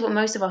 That's actually what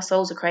most of our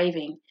souls are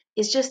craving,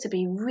 is just to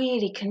be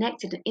really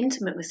connected and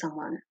intimate with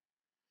someone.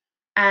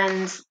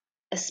 And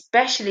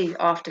especially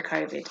after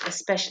COVID,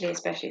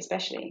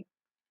 especially.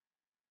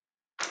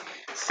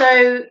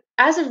 So,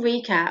 as a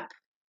recap,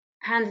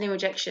 handling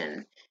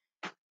rejection,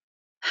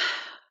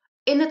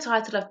 in the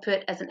title I've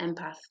put as an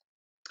empath,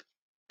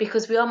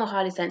 because we are more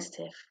highly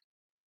sensitive.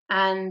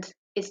 And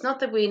it's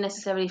not that we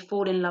necessarily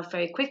fall in love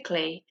very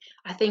quickly.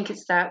 I think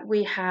it's that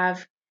we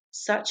have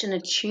such an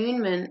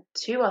attunement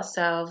to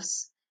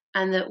ourselves,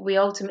 and that we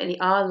ultimately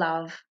are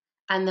love,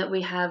 and that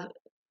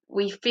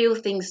we feel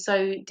things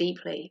so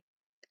deeply.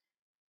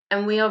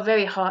 And we are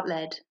very heart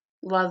led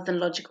rather than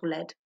logical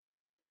led.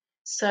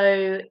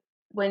 So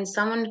when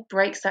someone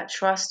breaks that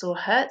trust or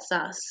hurts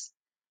us,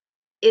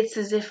 it's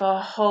as if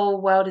our whole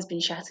world has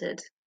been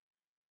shattered.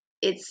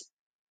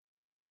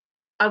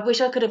 I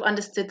wish I could have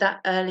understood that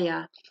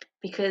earlier,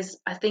 because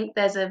I think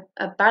there's a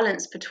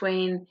balance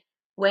between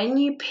when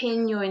you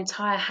pin your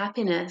entire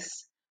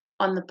happiness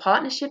on the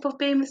partnership of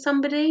being with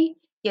somebody,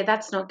 yeah,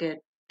 that's not good.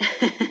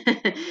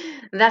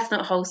 That's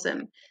not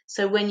wholesome.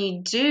 So when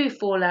you do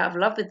fall out of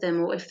love with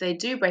them, or if they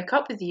do break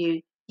up with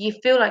you, you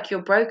feel like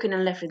you're broken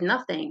and left with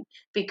nothing,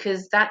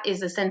 because that is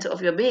the center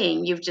of your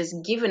being. You've just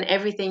given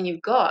everything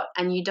you've got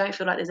and you don't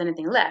feel like there's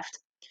anything left.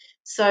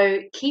 So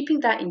keeping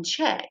that in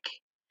check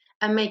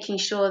and making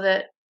sure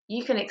that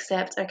you can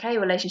accept, okay,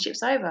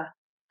 relationship's over.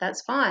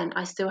 That's fine.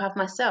 I still have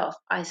myself.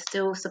 I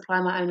still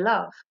supply my own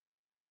love.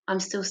 I'm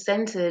still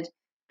centered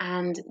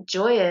and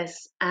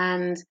joyous.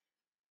 And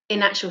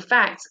in actual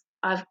fact,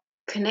 I've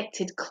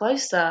connected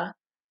closer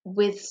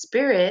with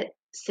spirit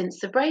since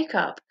the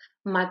breakup.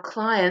 My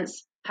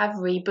clients have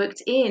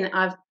rebooked in.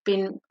 I've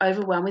been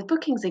overwhelmed with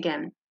bookings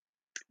again.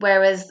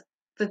 Whereas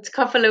the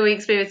couple of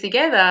weeks we were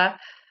together,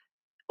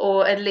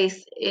 or at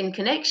least in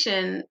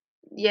connection,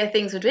 yeah,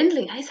 things were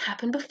dwindling. And it's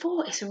happened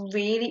before. It's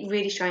really,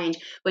 really strange.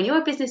 When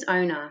you're a business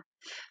owner,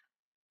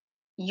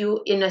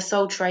 you're in a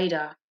sole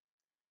trader,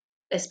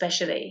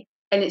 especially,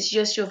 and it's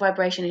just your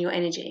vibration and your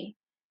energy.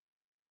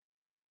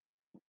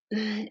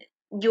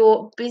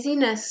 Your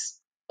busyness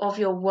of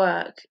your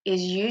work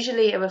is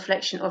usually a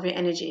reflection of your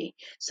energy.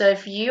 So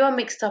if you are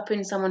mixed up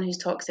in someone who's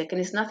toxic, and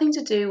it's nothing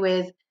to do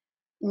with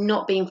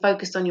not being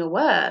focused on your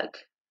work,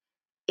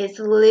 it's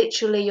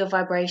literally your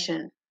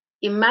vibration.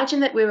 Imagine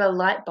that we're a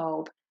light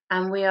bulb,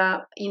 and we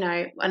are,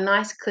 a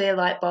nice clear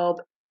light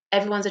bulb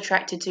everyone's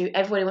attracted to,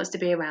 everybody wants to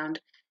be around.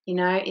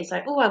 It's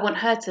like, oh, I want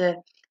her to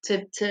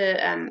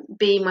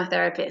be my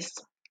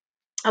therapist.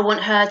 I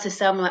want her to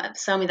sell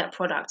me that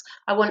product.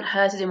 I want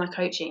her to do my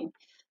coaching.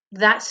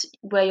 That's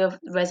where you're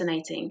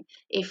resonating.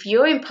 If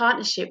you're in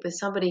partnership with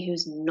somebody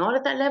who's not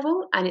at that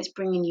level and it's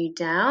bringing you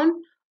down,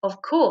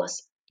 of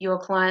course, your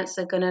clients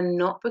are going to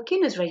not book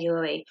in as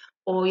regularly,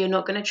 or you're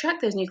not going to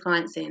attract those new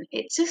clients in.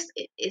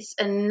 It's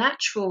a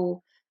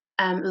natural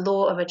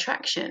law of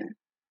attraction.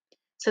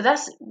 So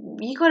that's,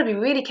 you got to be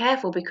really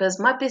careful, because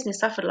my business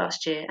suffered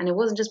last year, and it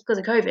wasn't just because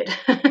of COVID.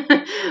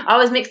 I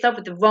was mixed up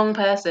with the wrong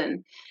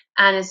person,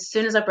 and as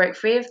soon as I broke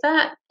free of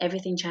that,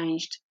 everything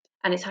changed,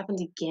 and it's happened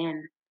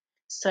again.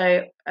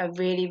 So I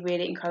really,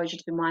 really encourage you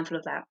to be mindful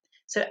of that.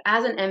 So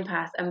as an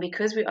empath, and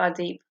because we are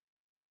deep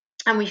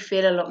and we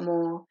feel a lot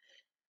more,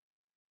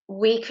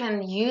 we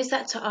can use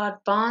that to our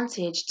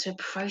advantage to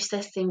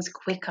process things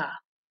quicker.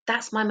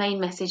 That's my main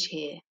message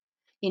here.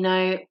 You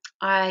know,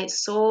 I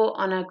saw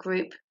on a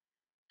group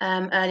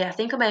earlier, I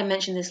think I may have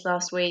mentioned this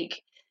last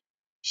week.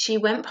 She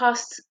went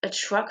past a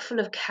truck full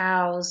of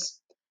cows,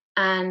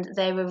 and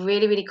they were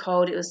really, really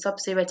cold. It was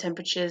sub-zero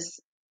temperatures,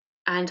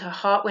 and her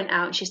heart went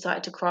out and she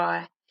started to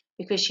cry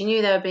because she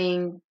knew they were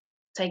being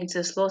taken to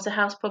the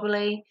slaughterhouse,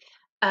 probably.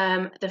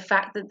 The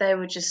fact that they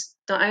were just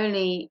not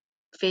only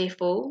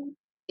fearful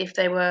if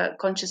they were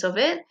conscious of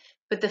it,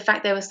 but the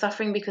fact they were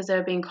suffering because they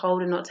were being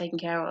cold and not taken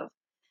care of.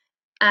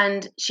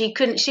 And she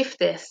couldn't shift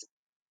this,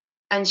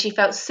 and she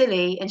felt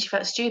silly and she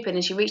felt stupid,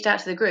 and she reached out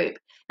to the group.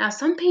 Now,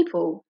 some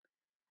people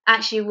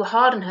actually were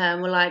hard on her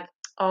and were like,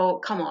 oh,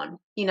 come on,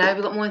 we've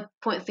got more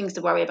important things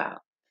to worry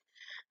about.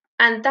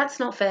 And that's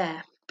not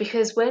fair,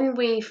 because when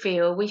we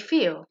feel, we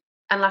feel.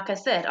 And like I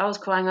said, I was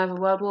crying over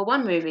World War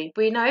One movie.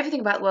 We know everything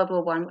about World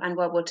War One and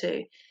World War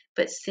Two,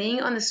 but seeing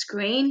it on the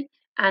screen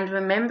and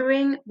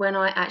remembering when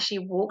I actually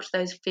walked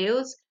those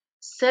fields,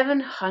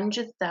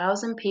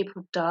 700,000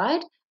 people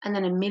died, and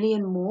then a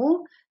million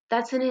more.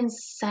 That's an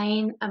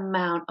insane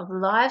amount of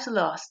lives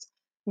lost.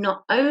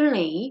 Not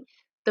only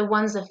the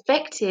ones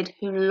affected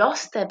who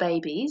lost their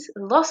babies,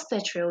 lost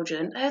their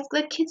children.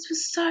 Their kids were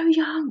so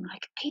young,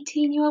 like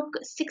 18-year-old,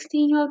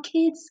 16-year-old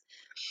kids.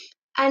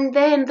 And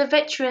then the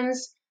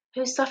veterans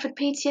who suffered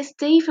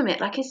PTSD from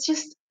it. Like, it's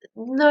just,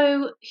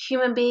 no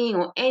human being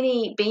or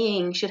any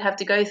being should have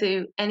to go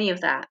through any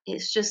of that.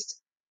 It's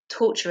just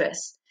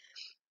torturous.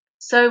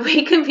 So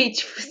we can be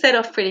set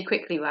off pretty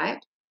quickly, right?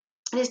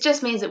 And it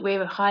just means that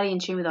we're highly in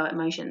tune with our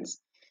emotions.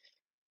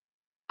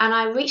 And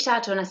I reached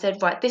out to her and I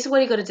said, right, this is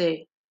what you got to do.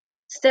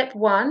 Step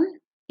one,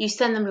 you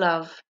send them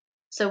love.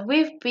 So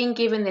we've been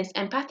given this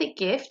empathic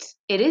gift.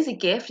 It is a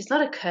gift. It's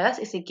not a curse.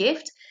 It's a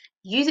gift.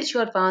 Use it to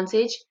your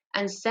advantage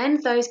and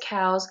send those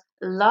cows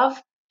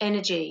love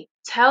energy.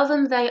 Tell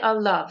them they are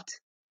loved.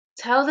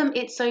 Tell them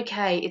it's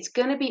okay. It's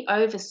going to be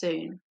over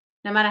soon.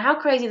 No matter how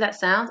crazy that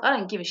sounds, I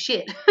don't give a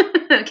shit.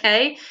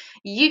 Okay?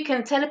 You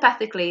can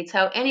telepathically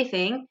tell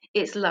anything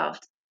it's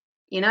loved.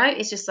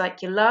 It's just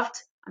like, you're loved.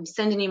 I'm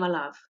sending you my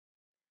love.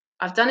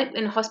 I've done it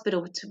in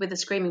hospital with a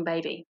screaming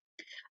baby.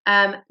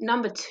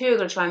 Number two, I've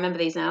got to try and remember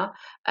these now.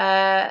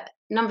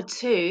 Number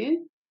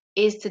two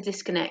is to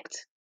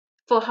disconnect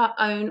for her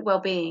own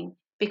well-being,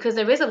 because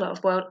there is a lot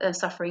of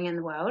suffering in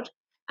the world,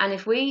 and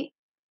if we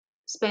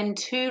spend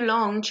too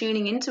long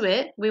tuning into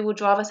it, we will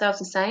drive ourselves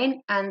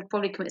insane and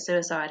probably commit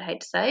suicide, I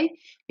hate to say,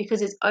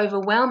 because it's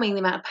overwhelming, the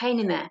amount of pain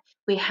in there.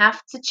 We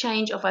have to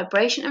change our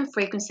vibration and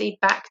frequency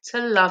back to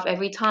love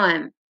every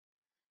time.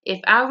 If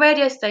our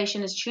radio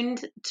station is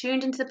tuned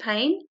into the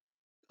pain,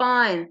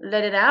 fine,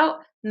 let it out,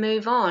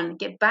 move on,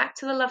 get back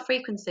to the love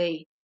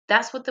frequency.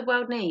 That's what the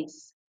world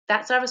needs.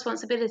 That's our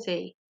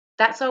responsibility.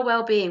 That's our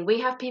well-being.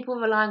 We have people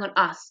relying on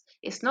us.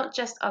 It's not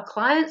just our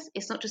clients,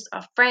 it's not just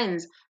our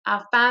friends,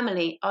 our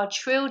family, our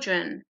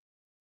children.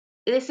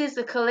 This is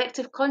the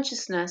collective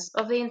consciousness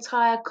of the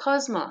entire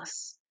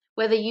cosmos.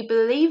 Whether you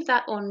believe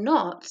that or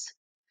not,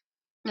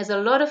 there's a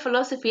lot of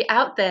philosophy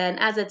out there, and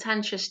as a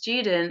Tantra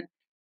student,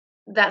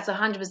 that's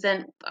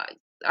 100%,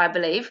 I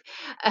believe,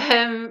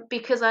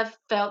 because I've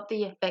felt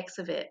the effects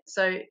of it.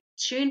 So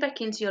tune back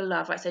into your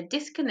love, right? So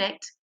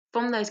disconnect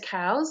from those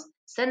cows,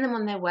 send them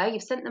on their way.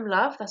 You've sent them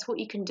love. That's what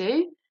you can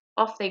do.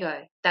 Off they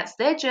go. That's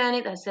their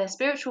journey. That's their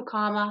spiritual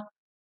karma.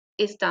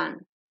 It's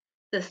done.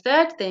 The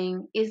third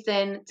thing is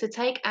then to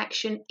take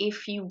action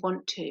if you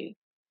want to.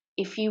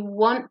 If you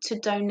want to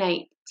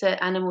donate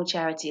to animal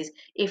charities,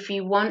 if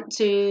you want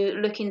to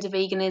look into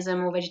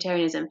veganism or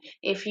vegetarianism,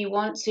 if you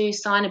want to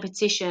sign a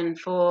petition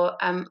for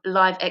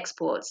live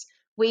exports,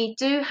 we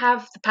do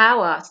have the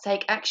power to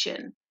take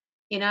action.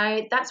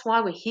 That's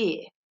why we're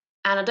here.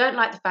 And I don't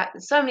like the fact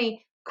that so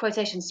many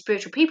quotation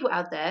spiritual people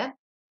out there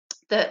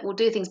that will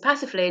do things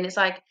passively, and it's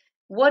like,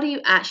 what do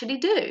you actually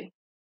do?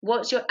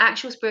 What's your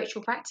actual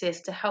spiritual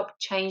practice to help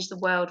change the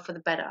world for the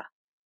better?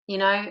 you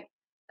know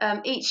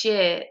each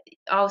year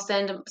I'll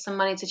send some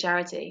money to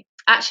charity.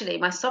 Actually,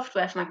 my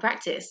software for my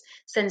practice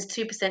sends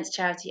 2% to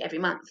charity every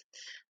month.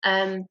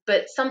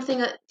 But something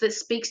that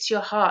speaks to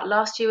your heart.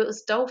 Last year it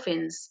was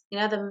dolphins.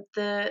 I think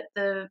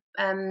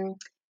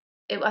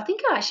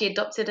I actually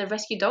adopted a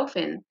rescue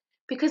dolphin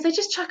because they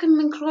just chuck them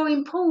in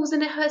chlorine pools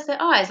and it hurts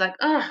their eyes. Like,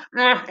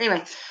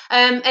 anyway,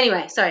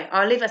 sorry,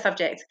 I'll leave that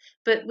subject.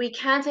 But we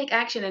can take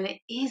action, and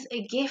it is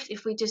a gift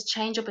if we just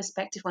change our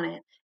perspective on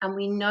it, and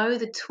we know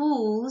the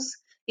tools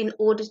in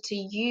order to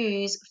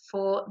use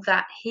for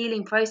that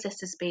healing process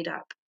to speed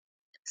up.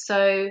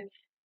 So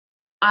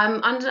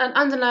I'm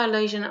under no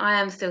illusion I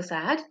am still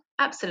sad.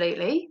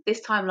 Absolutely.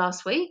 This time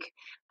last week,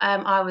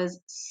 I was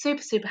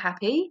super, super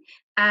happy,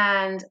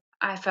 and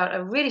I felt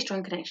a really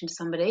strong connection to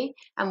somebody.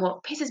 And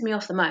what pisses me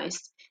off the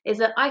most is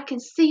that I can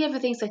see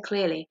everything so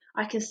clearly.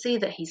 I can see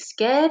that he's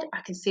scared.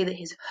 I can see that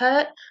he's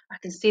hurt. I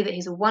can see that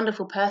he's a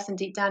wonderful person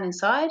deep down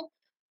inside.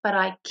 But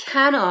I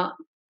cannot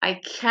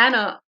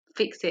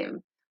fix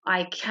him.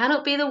 I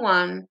cannot be the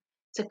one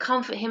to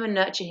comfort him and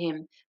nurture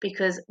him,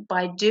 because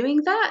by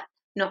doing that,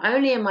 not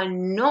only am I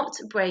not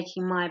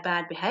breaking my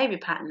bad behavior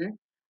pattern,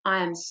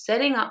 I am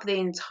setting up the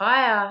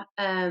entire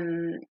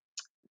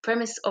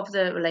premise of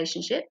the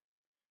relationship,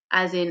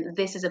 as in,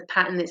 this is a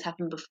pattern that's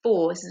happened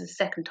before, this is the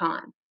second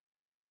time.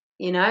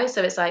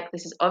 So it's like,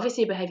 this is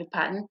obviously a behavior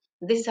pattern,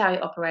 this is how he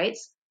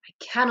operates. I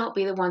cannot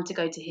be the one to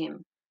go to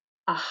him.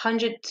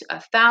 100,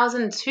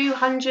 1,000,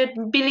 200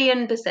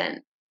 billion%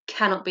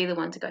 cannot be the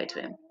one to go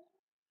to him.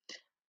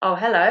 Oh,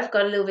 hello, I've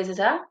got a little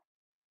visitor.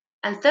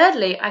 And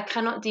thirdly, I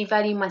cannot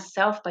devalue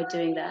myself by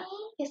doing that.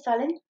 Yes,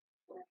 darling?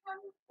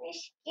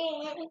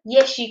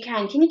 Yes, you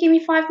can. Can you give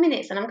me 5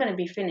 minutes and I'm going to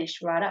be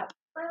finished right up?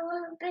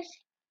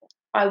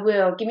 I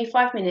will. Give me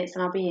 5 minutes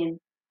and I'll be in.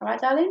 All right,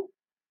 darling?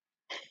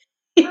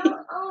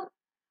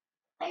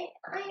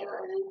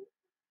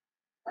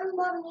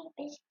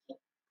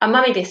 A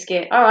mummy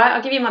biscuit. All right,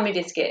 I'll give you a mummy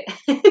biscuit.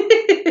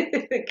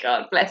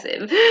 God bless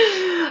him.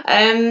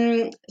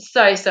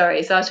 So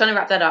sorry. So I was trying to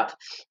wrap that up.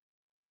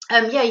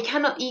 Yeah, you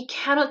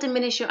cannot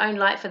diminish your own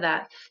light for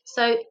that.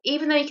 So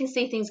even though you can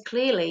see things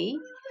clearly,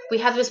 we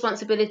have the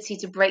responsibility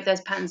to break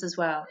those patterns as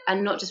well,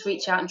 and not just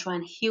reach out and try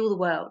and heal the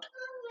world.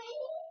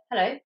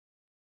 Hello.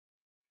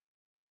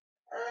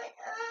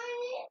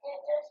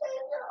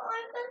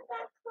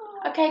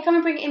 Okay, come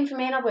and bring it in for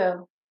me, and I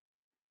will.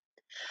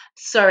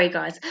 Sorry,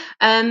 guys.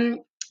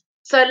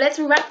 So let's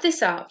wrap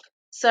this up.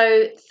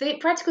 So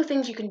practical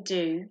things you can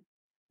do.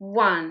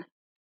 1,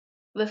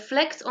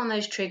 reflect on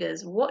those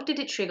triggers. What did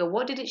it trigger?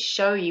 What did it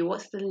show you?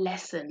 What's the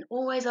lesson?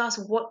 Always ask,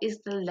 what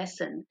is the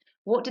lesson?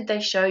 What did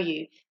they show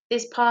you?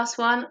 This past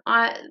one,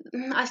 I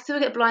still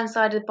get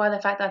blindsided by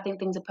the fact that I think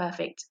things are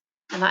perfect,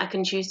 and that I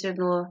can choose to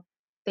ignore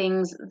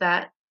things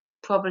that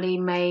probably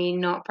may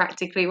not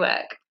practically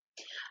work.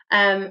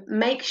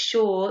 Make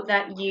sure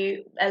that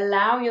you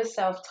allow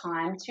yourself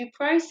time to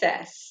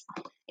process,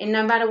 and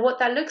no matter what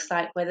that looks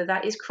like, whether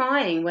that is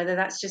crying, whether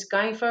that's just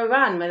going for a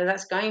run, whether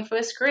that's going for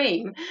a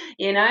scream,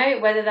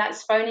 whether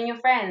that's phoning your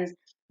friends.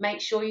 Make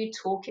sure you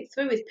talk it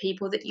through with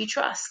people that you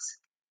trust,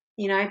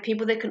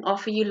 people that can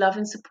offer you love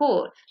and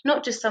support,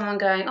 not just someone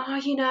going, oh,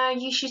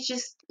 you should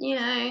just,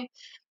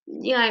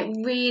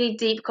 really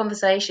deep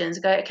conversations.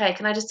 Go, okay,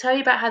 can I just tell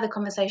you about how the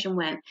conversation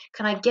went?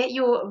 Can I get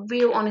your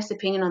real honest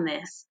opinion on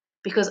this?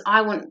 Because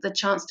I want the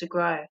chance to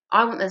grow.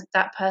 I want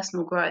that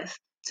personal growth,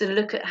 to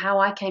look at how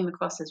I came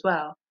across as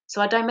well,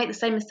 so I don't make the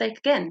same mistake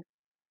again.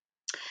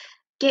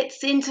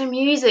 Gets into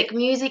music.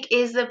 Music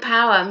is the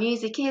power.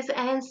 Music is the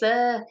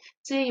answer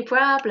to your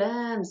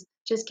problems.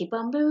 Just keep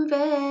on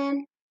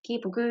moving.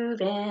 Keep on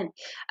grooving.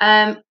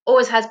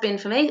 Always has been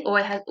for me.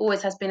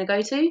 Always has been a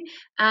go-to.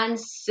 And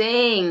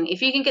sing.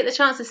 If you can get the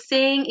chance to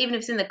sing, even if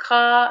it's in the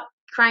car,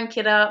 crank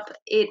it up.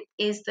 It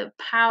is the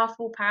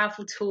powerful,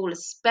 powerful tool,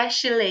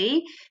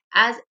 especially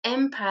as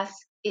empaths.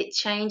 It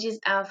changes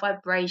our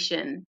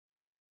vibration.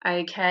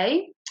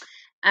 Okay.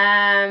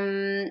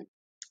 And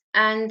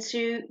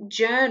to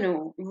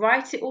journal,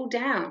 write it all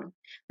down.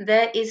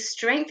 There is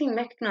strength in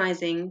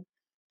recognizing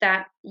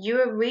that you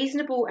are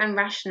reasonable and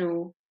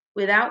rational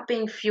without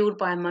being fueled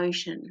by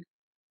emotion,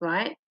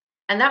 right?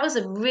 And that was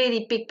a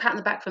really big pat on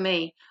the back for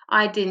me.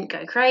 I didn't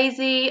go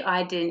crazy.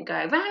 I didn't go,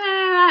 rah,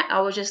 rah, rah.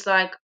 I was just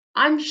like,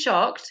 I'm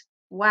shocked.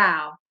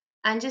 Wow.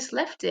 And just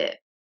left it.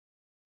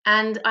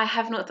 And I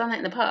have not done that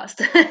in the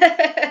past.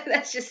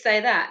 Let's just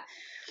say that.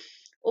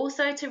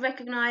 Also, to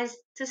recognize,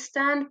 to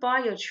stand by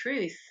your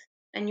truth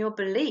and your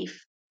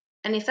belief.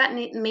 And if that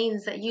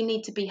means that you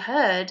need to be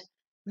heard,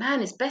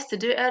 man, it's best to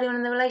do it early on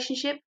in the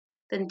relationship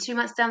than 2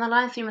 months down the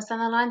line, 3 months down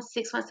the line,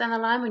 6 months down the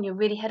line, when you're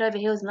really head over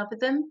heels in love with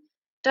them.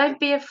 Don't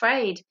be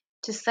afraid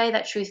to say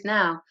that truth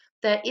now.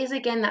 There is,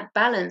 again, that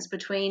balance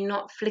between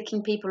not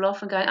flicking people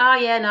off and going, oh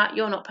yeah, no,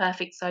 you're not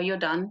perfect, so you're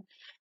done.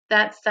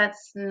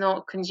 That's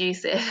not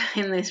conducive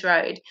in this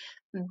road.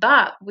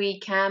 But we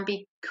can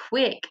be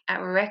quick at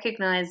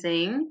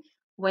recognizing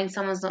when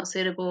someone's not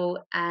suitable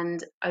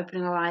and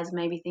opening our eyes,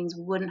 maybe things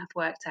wouldn't have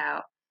worked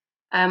out.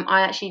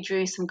 I actually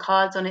drew some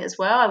cards on it as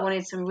well. I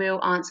wanted some real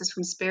answers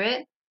from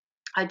spirit.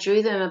 I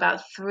drew them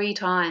about 3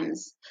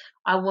 times.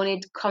 I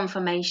wanted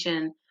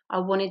confirmation. I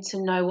wanted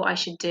to know what I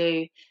should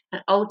do.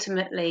 And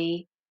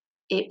ultimately,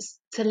 it's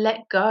to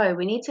let go.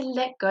 We need to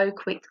let go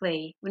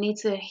quickly. We need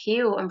to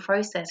heal and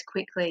process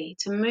quickly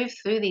to move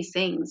through these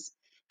things.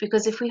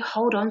 Because if we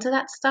hold on to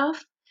that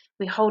stuff,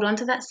 we hold on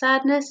to that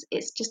sadness,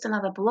 it's just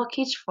another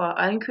blockage for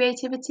our own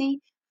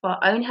creativity, for our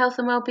own health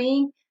and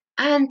well-being,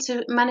 and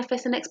to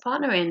manifest the next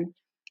partner in.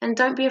 And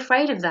don't be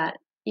afraid of that.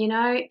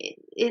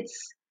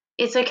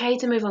 It's okay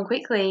to move on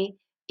quickly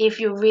if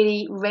you're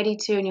really ready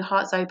to and your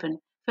heart's open.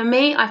 For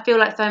me, I feel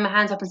like throwing my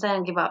hands up and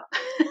saying give up.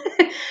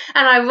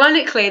 And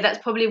ironically, that's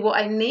probably what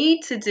I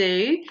need to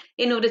do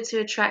in order to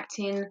attract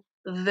in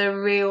the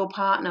real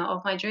partner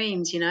of my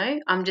dreams.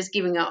 I'm just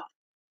giving up.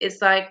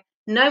 It's like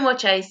no more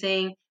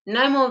chasing,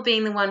 no more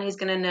being the one who's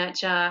going to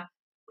nurture.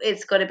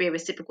 It's got to be a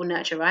reciprocal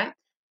nurture, right?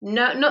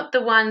 No, not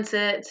the one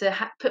to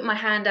put my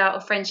hand out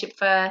of friendship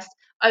first,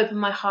 open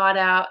my heart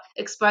out,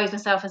 expose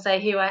myself and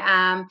say here I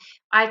am.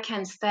 I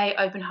can stay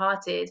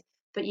open-hearted,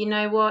 but you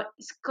know what?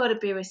 It's got to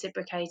be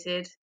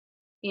reciprocated.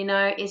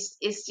 It's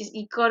just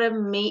you've got to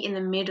meet in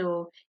the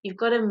middle. You've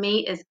got to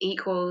meet as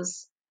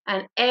equals.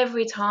 And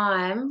every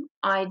time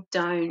I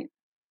don't,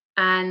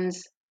 and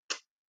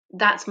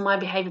that's my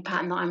behavior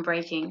pattern that I'm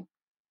breaking.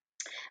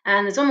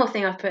 And there's one more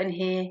thing I've put in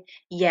here.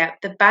 Yeah,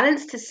 the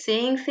balance to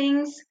seeing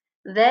things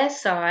their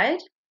side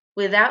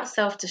without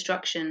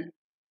self-destruction.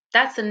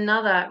 That's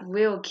another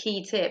real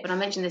key tip. And I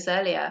mentioned this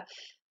earlier,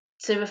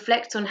 to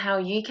reflect on how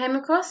you came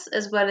across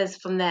as well as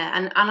from there.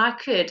 And I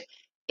could,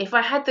 if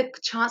I had the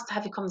chance to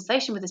have a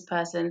conversation with this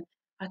person,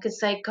 I could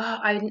say,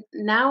 God,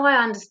 now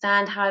I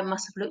understand how it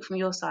must have looked from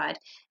your side.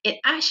 It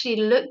actually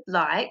looked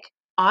like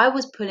I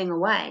was pulling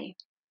away,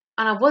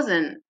 and I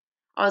wasn't.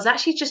 I was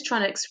actually just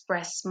trying to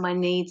express my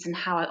needs and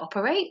how I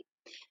operate,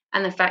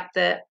 and the fact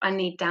that I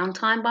need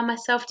downtime by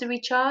myself to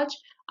recharge.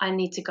 I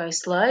need to go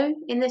slow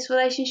in this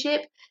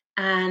relationship.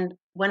 And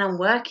when I'm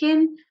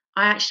working,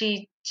 I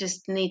actually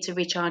just need to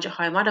recharge at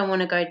home. I don't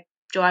want to go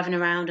driving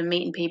around and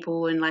meeting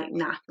people and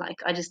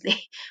I just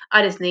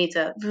need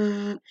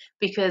to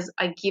because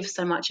I give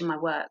so much in my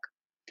work.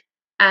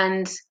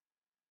 And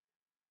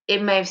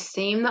it may have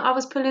seemed that I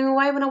was pulling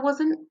away when I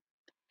wasn't.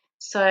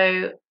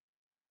 So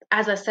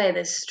as I say,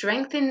 there's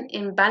strength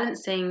in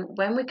balancing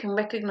when we can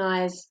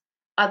recognize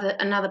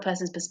another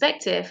person's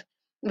perspective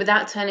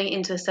without turning it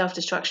into a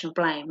self-destruction of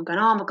blame. I'm going,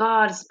 oh my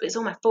God, it's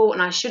all my fault,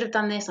 and I should have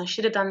done this, and I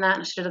should have done that,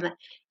 and I should have done that.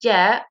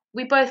 Yeah,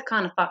 we both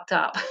kind of fucked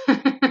up.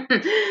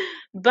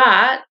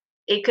 But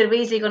it could have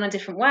easily gone a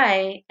different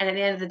way, and at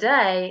the end of the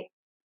day,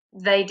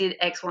 they did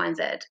X, Y, and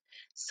Z.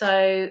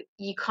 So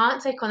you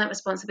can't take on that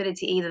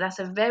responsibility either. That's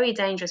a very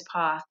dangerous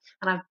path.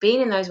 And I've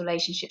been in those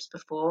relationships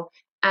before.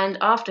 And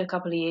after a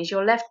couple of years,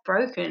 you're left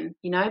broken,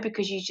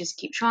 because you just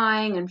keep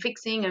trying and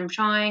fixing and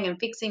trying and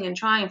fixing and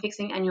trying and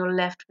fixing, and you're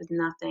left with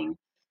nothing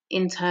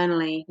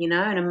internally,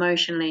 and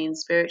emotionally and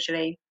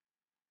spiritually.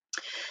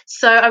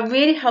 So I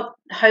really hope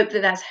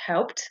that that's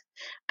helped.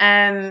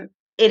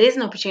 It is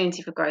an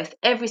opportunity for growth.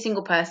 Every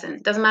single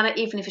person, doesn't matter,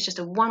 even if it's just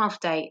a one-off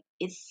date,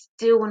 it's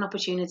still an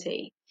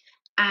opportunity.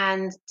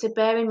 And to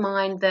bear in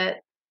mind that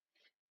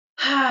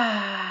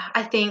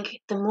I think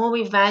the more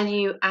we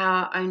value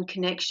our own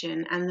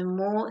connection and the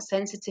more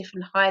sensitive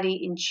and highly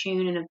in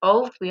tune and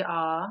evolved we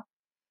are,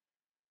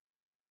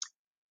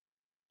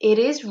 it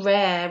is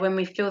rare when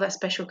we feel that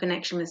special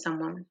connection with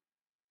someone,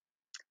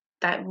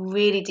 that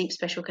really deep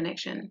special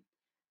connection.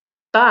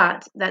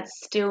 But that's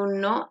still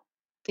not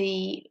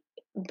the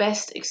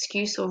best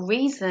excuse or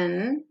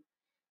reason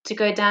to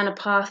go down a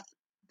path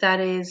that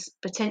is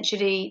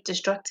potentially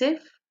destructive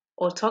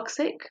or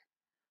toxic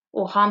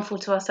or harmful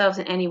to ourselves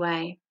in any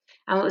way.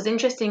 And what was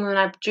interesting, when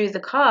I drew the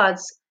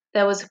cards,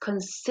 there was a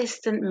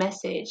consistent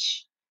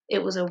message.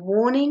 It was a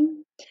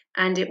warning,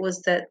 and it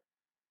was that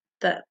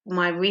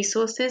my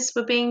resources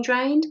were being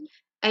drained.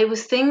 It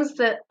was things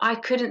that I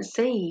couldn't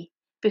see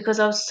because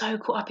I was so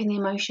caught up in the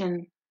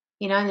emotion,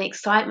 and the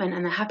excitement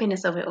and the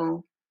happiness of it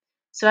all.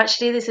 So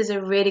actually, this is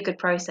a really good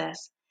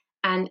process.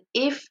 And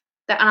and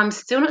I'm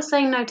still not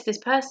saying no to this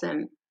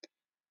person,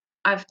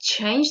 I've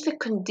changed the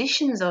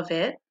conditions of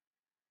it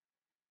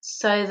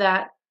so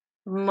that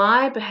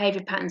my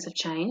behavior patterns have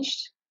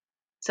changed.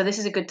 So this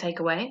is a good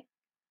takeaway.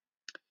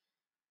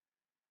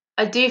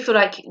 I do feel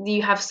like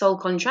you have soul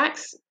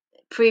contracts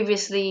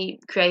previously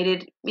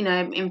created,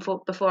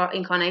 before our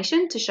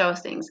incarnation to show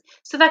us things.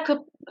 So that could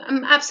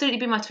absolutely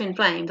be my twin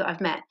flame that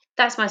I've met.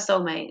 That's my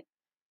soulmate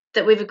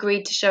that we've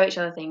agreed to show each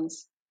other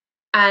things.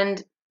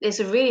 And it's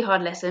a really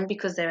hard lesson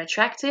because they're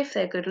attractive,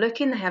 they're good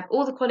looking, they have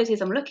all the qualities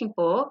I'm looking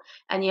for,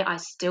 and yet I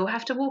still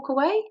have to walk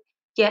away?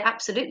 Yeah,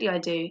 absolutely I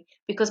do.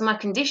 Because my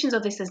conditions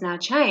of this has now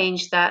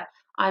changed, that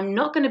I'm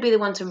not going to be the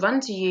one to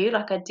run to you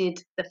like I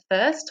did the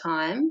first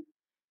time.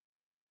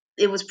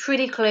 It was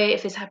pretty clear,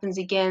 if this happens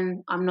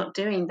again, I'm not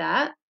doing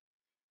that.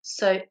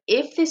 So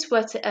if this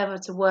were to ever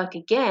to work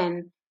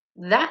again,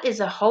 that is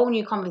a whole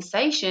new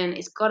conversation.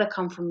 It's got to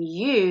come from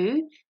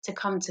you to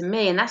come to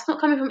me. And that's not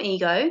coming from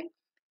ego.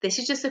 This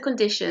is just the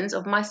conditions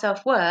of my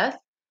self-worth,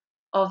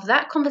 of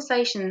that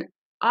conversation,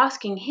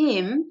 asking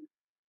him,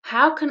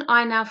 how can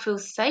I now feel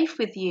safe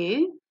with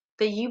you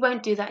that you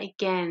won't do that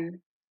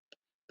again?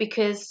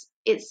 Because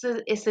it's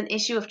an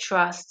issue of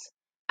trust.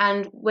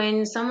 And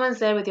when someone's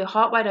there with your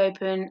heart wide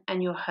open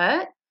and you're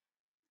hurt,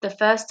 the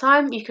first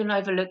time you can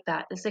overlook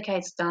that. It's okay,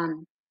 it's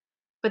done.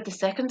 But the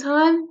second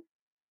time,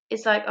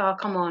 it's like, oh,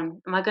 come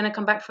on, am I going to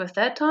come back for a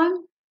third time?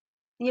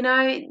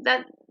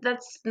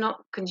 That's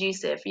not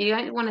conducive. You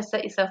don't want to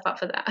set yourself up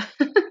for that.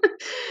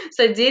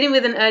 So dealing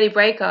with an early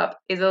breakup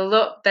is a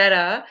lot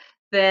better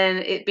than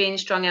it being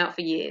strung out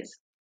for years.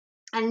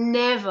 And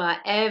never,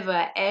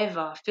 ever,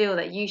 ever feel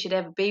that you should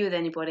ever be with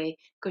anybody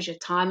because your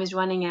time is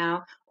running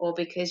out or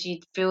because you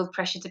feel the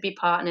pressure to be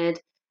partnered.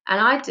 And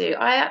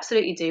I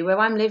absolutely do. Where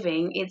I'm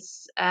living,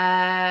 it's,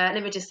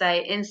 let me just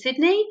say, in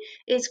Sydney,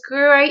 it's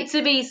great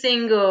to be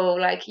single.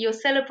 Like, you're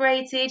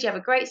celebrated, you have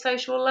a great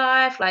social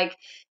life. Like,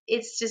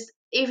 it's just,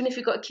 even if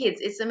you've got kids,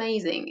 it's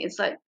amazing. It's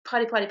like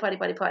party, party, party,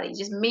 party, party. You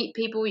just meet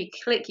people, you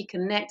click, you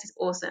connect, it's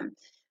awesome.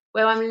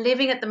 Where I'm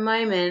living at the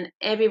moment,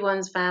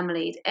 everyone's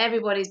families,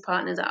 everybody's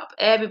partners up,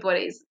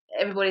 everybody's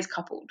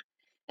coupled,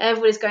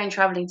 everybody's going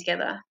traveling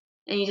together,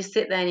 and you just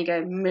sit there and you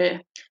go, meh.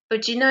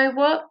 But you know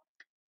what?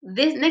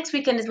 This next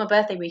weekend is my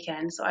birthday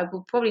weekend, so I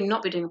will probably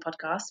not be doing a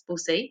podcast. We'll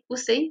see. We'll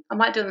see. I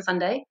might do it on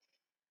Sunday.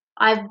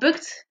 I've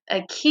booked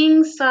a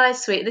king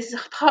size suite. This is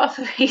part of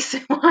the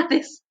reason why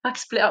I've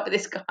split up with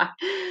this guy.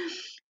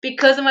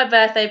 Because of my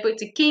birthday, I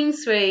booked a king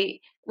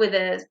suite with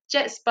a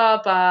jet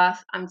spa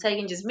bath. I'm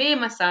taking just me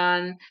and my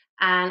son,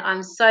 and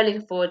I'm so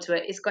looking forward to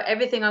it. It's got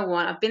everything I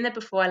want. I've been there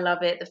before. I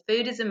love it. The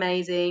food is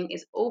amazing.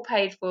 It's all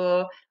paid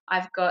for.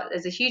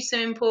 There's a huge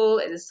swimming pool.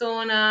 There's a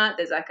sauna.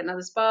 There's like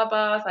another spa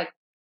bath. Like,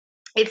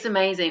 it's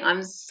amazing.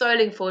 I'm so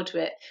looking forward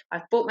to it.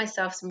 I've bought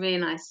myself some really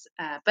nice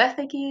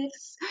birthday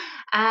gifts.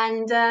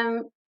 And,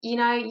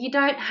 you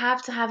don't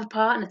have to have a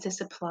partner to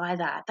supply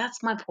that.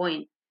 That's my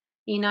point.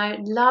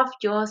 Love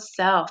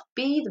yourself.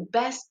 Be the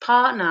best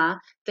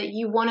partner that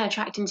you want to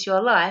attract into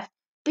your life.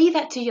 Be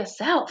that to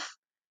yourself.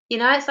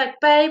 It's like,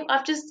 babe,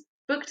 I've just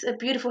booked a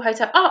beautiful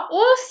hotel. Oh,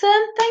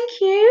 awesome. Thank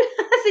you.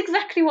 That's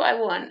exactly what I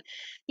want.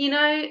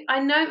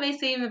 I know it may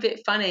seem a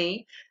bit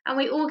funny, and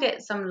we all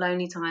get some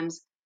lonely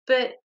times,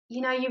 but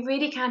you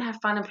really can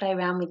have fun and play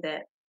around with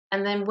it.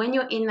 And then when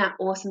you're in that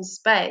awesome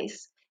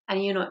space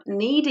and you're not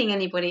needing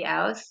anybody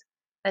else,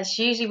 that's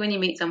usually when you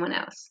meet someone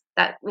else.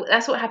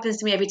 That's what happens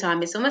to me every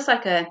time. It's almost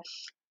like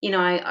you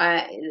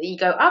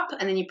go up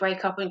and then you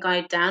break up and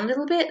go down a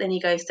little bit, then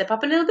you go step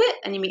up a little bit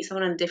and you meet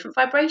someone on a different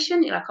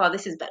vibration. You're like, oh,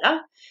 this is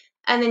better.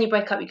 And then you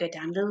break up, you go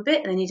down a little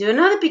bit, and then you do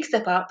another big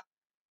step up,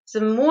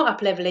 some more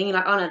up leveling. You're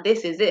like, oh no,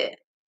 this is it.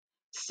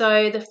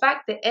 So the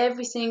fact that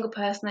every single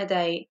person I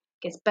date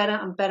gets better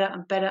and better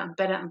and better and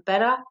better and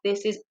better,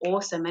 this is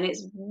awesome. And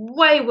it's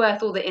way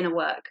worth all the inner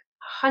work,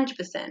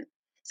 100%.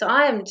 So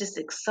I am just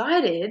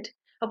excited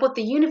of what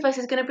the universe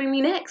is going to bring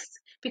me next,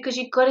 because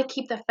you've got to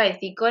keep that faith.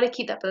 You've got to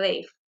keep that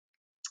belief.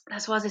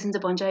 That's why I was listening to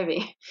Bon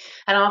Jovi.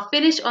 And I'll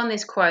finish on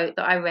this quote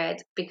that I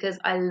read because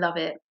I love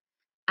it.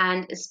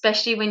 And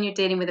especially when you're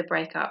dealing with a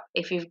breakup.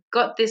 If you've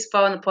got this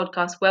far on the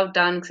podcast, well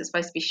done, because it's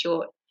supposed to be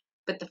short.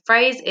 But the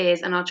phrase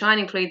is, and I'll try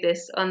and include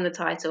this on the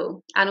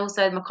title, and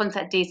also my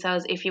contact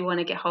details if you want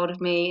to get hold of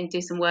me and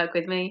do some work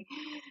with me,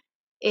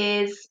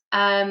 is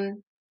that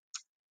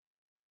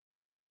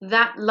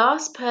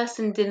last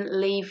person didn't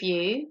leave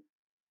you.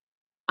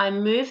 I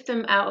moved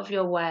them out of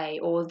your way,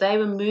 or they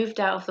were moved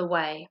out of the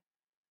way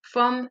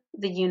from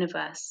the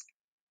universe.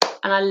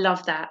 And I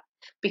love that,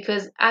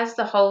 because as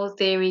the whole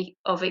theory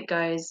of it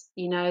goes,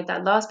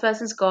 that last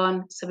person's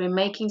gone, so we're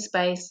making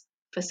space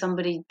for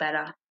somebody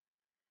better.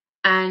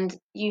 And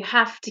you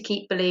have to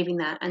keep believing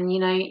that. And,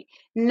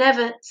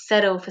 never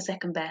settle for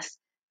second best.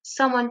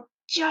 Someone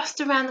just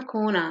around the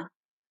corner,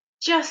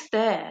 just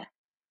there,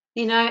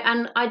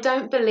 and I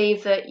don't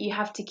believe that you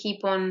have to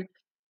keep on.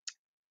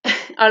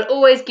 I'll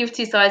always give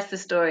two sides to the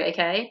story,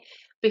 okay?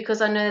 Because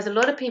I know there's a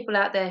lot of people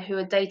out there who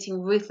are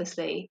dating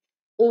ruthlessly,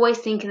 always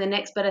thinking the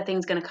next better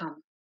thing's going to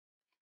come.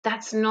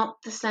 That's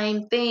not the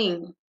same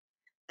thing.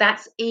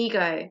 That's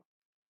ego.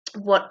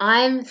 What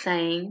I'm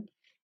saying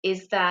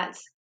is that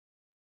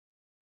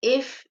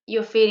if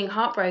you're feeling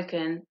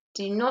heartbroken,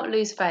 do not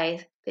lose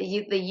faith that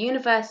the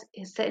universe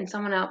is setting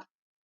someone up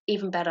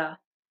even better.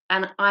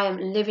 And I am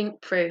living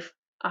proof,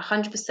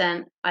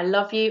 100%. I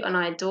love you and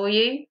I adore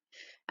you.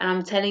 And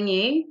I'm telling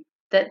you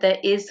that there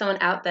is someone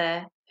out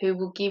there who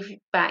will give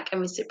back and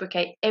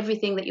reciprocate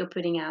everything that you're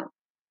putting out.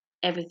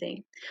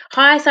 Everything.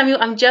 Hi, Samuel.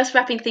 I'm just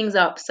wrapping things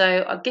up, so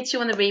I'll get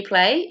you on the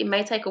replay. It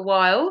may take a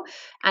while,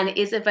 and it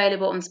is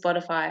available on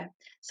Spotify.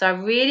 So I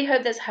really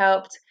hope that's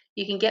helped.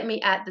 You can get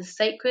me at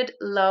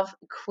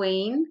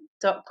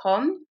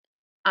thesacredlovequeen.com.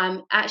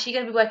 I'm actually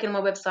going to be working on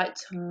my website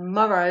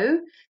tomorrow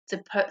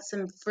to put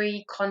some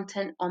free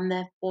content on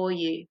there for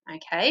you.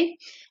 Okay.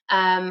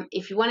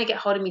 If you want to get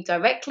hold of me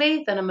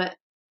directly, then I'm at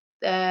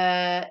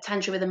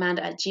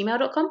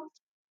tantrawithamanda@gmail.com.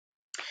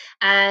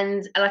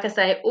 And like I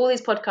say, all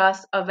these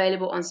podcasts are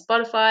available on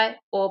Spotify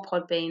or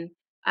Podbean.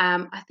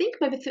 I think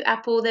maybe through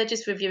Apple, they're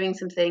just reviewing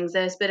some things.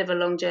 There's a bit of a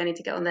long journey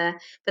to get on there.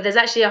 But there's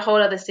actually a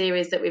whole other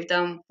series that we've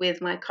done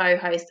with my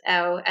co-host,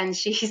 Elle, and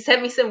she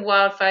sent me some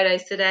wild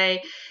photos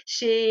today.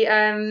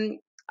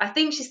 I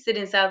think she's still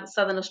in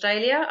Southern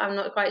Australia. I'm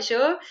not quite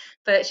sure.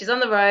 But she's on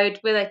the road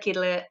with her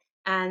kidlet.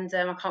 and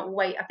I can't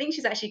wait. I think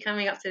she's actually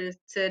coming up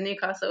to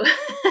Newcastle.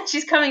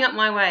 She's coming up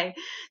my way,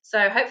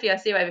 so hopefully I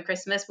see her over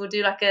Christmas. We'll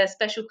do like a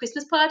special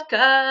Christmas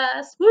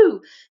podcast.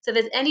 Woo! So if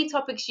there's any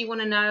topics you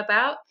want to know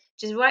about,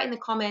 just write in the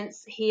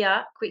comments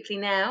here quickly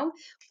now,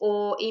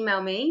 or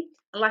email me.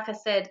 Like I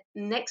said,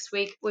 next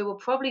week we will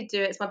probably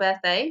do, it's my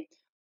birthday,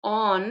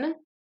 on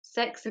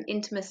sex and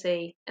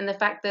intimacy, and the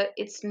fact that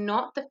it's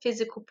not the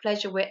physical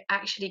pleasure we're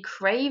actually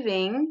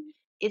craving,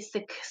 it's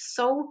the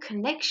soul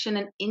connection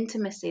and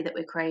intimacy that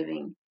we're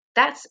craving.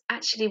 That's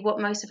actually what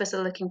most of us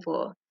are looking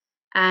for.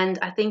 And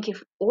I think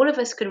if all of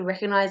us could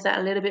recognize that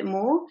a little bit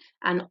more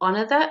and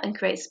honor that and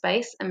create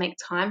space and make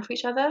time for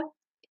each other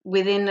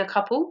within a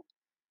couple,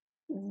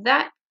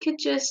 that could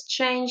just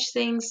change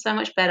things so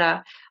much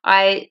better.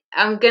 I'm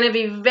going to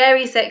be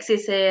very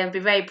sexist here and be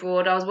very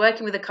broad. I was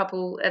working with a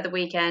couple at the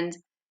weekend.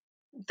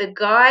 The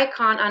guy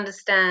can't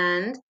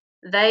understand.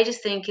 They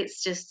just think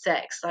it's just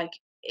sex. Like,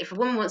 if a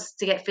woman wants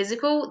to get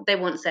physical, they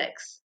want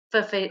sex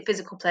for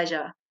physical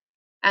pleasure.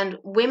 And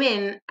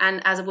women,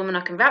 and as a woman,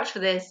 I can vouch for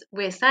this,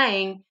 we're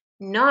saying,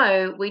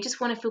 no, we just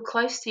want to feel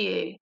close to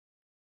you.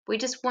 We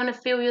just want to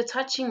feel you're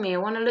touching me. I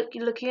want to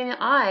look you in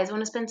your eyes. I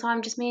want to spend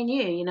time just me and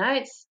you.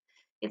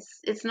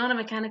 It's not a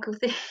mechanical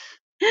thing.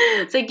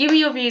 So give me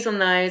your views on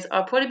those.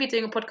 I'll probably be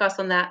doing a podcast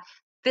on that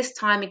this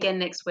time again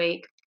next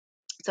week.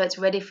 So it's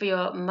ready for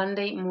your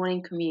Monday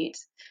morning commute.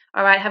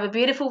 All right, have a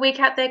beautiful week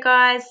out there,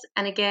 guys.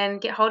 And again,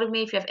 get hold of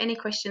me if you have any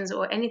questions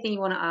or anything you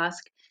want to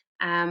ask.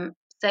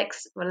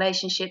 Sex,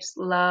 relationships,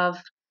 love,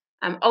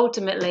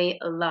 ultimately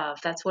love.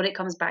 That's what it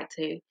comes back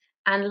to.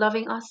 And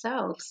loving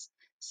ourselves.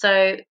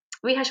 So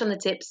rehash on the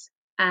tips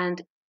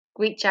and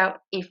reach out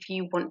if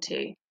you want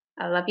to.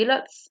 I love you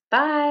lots.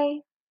 Bye.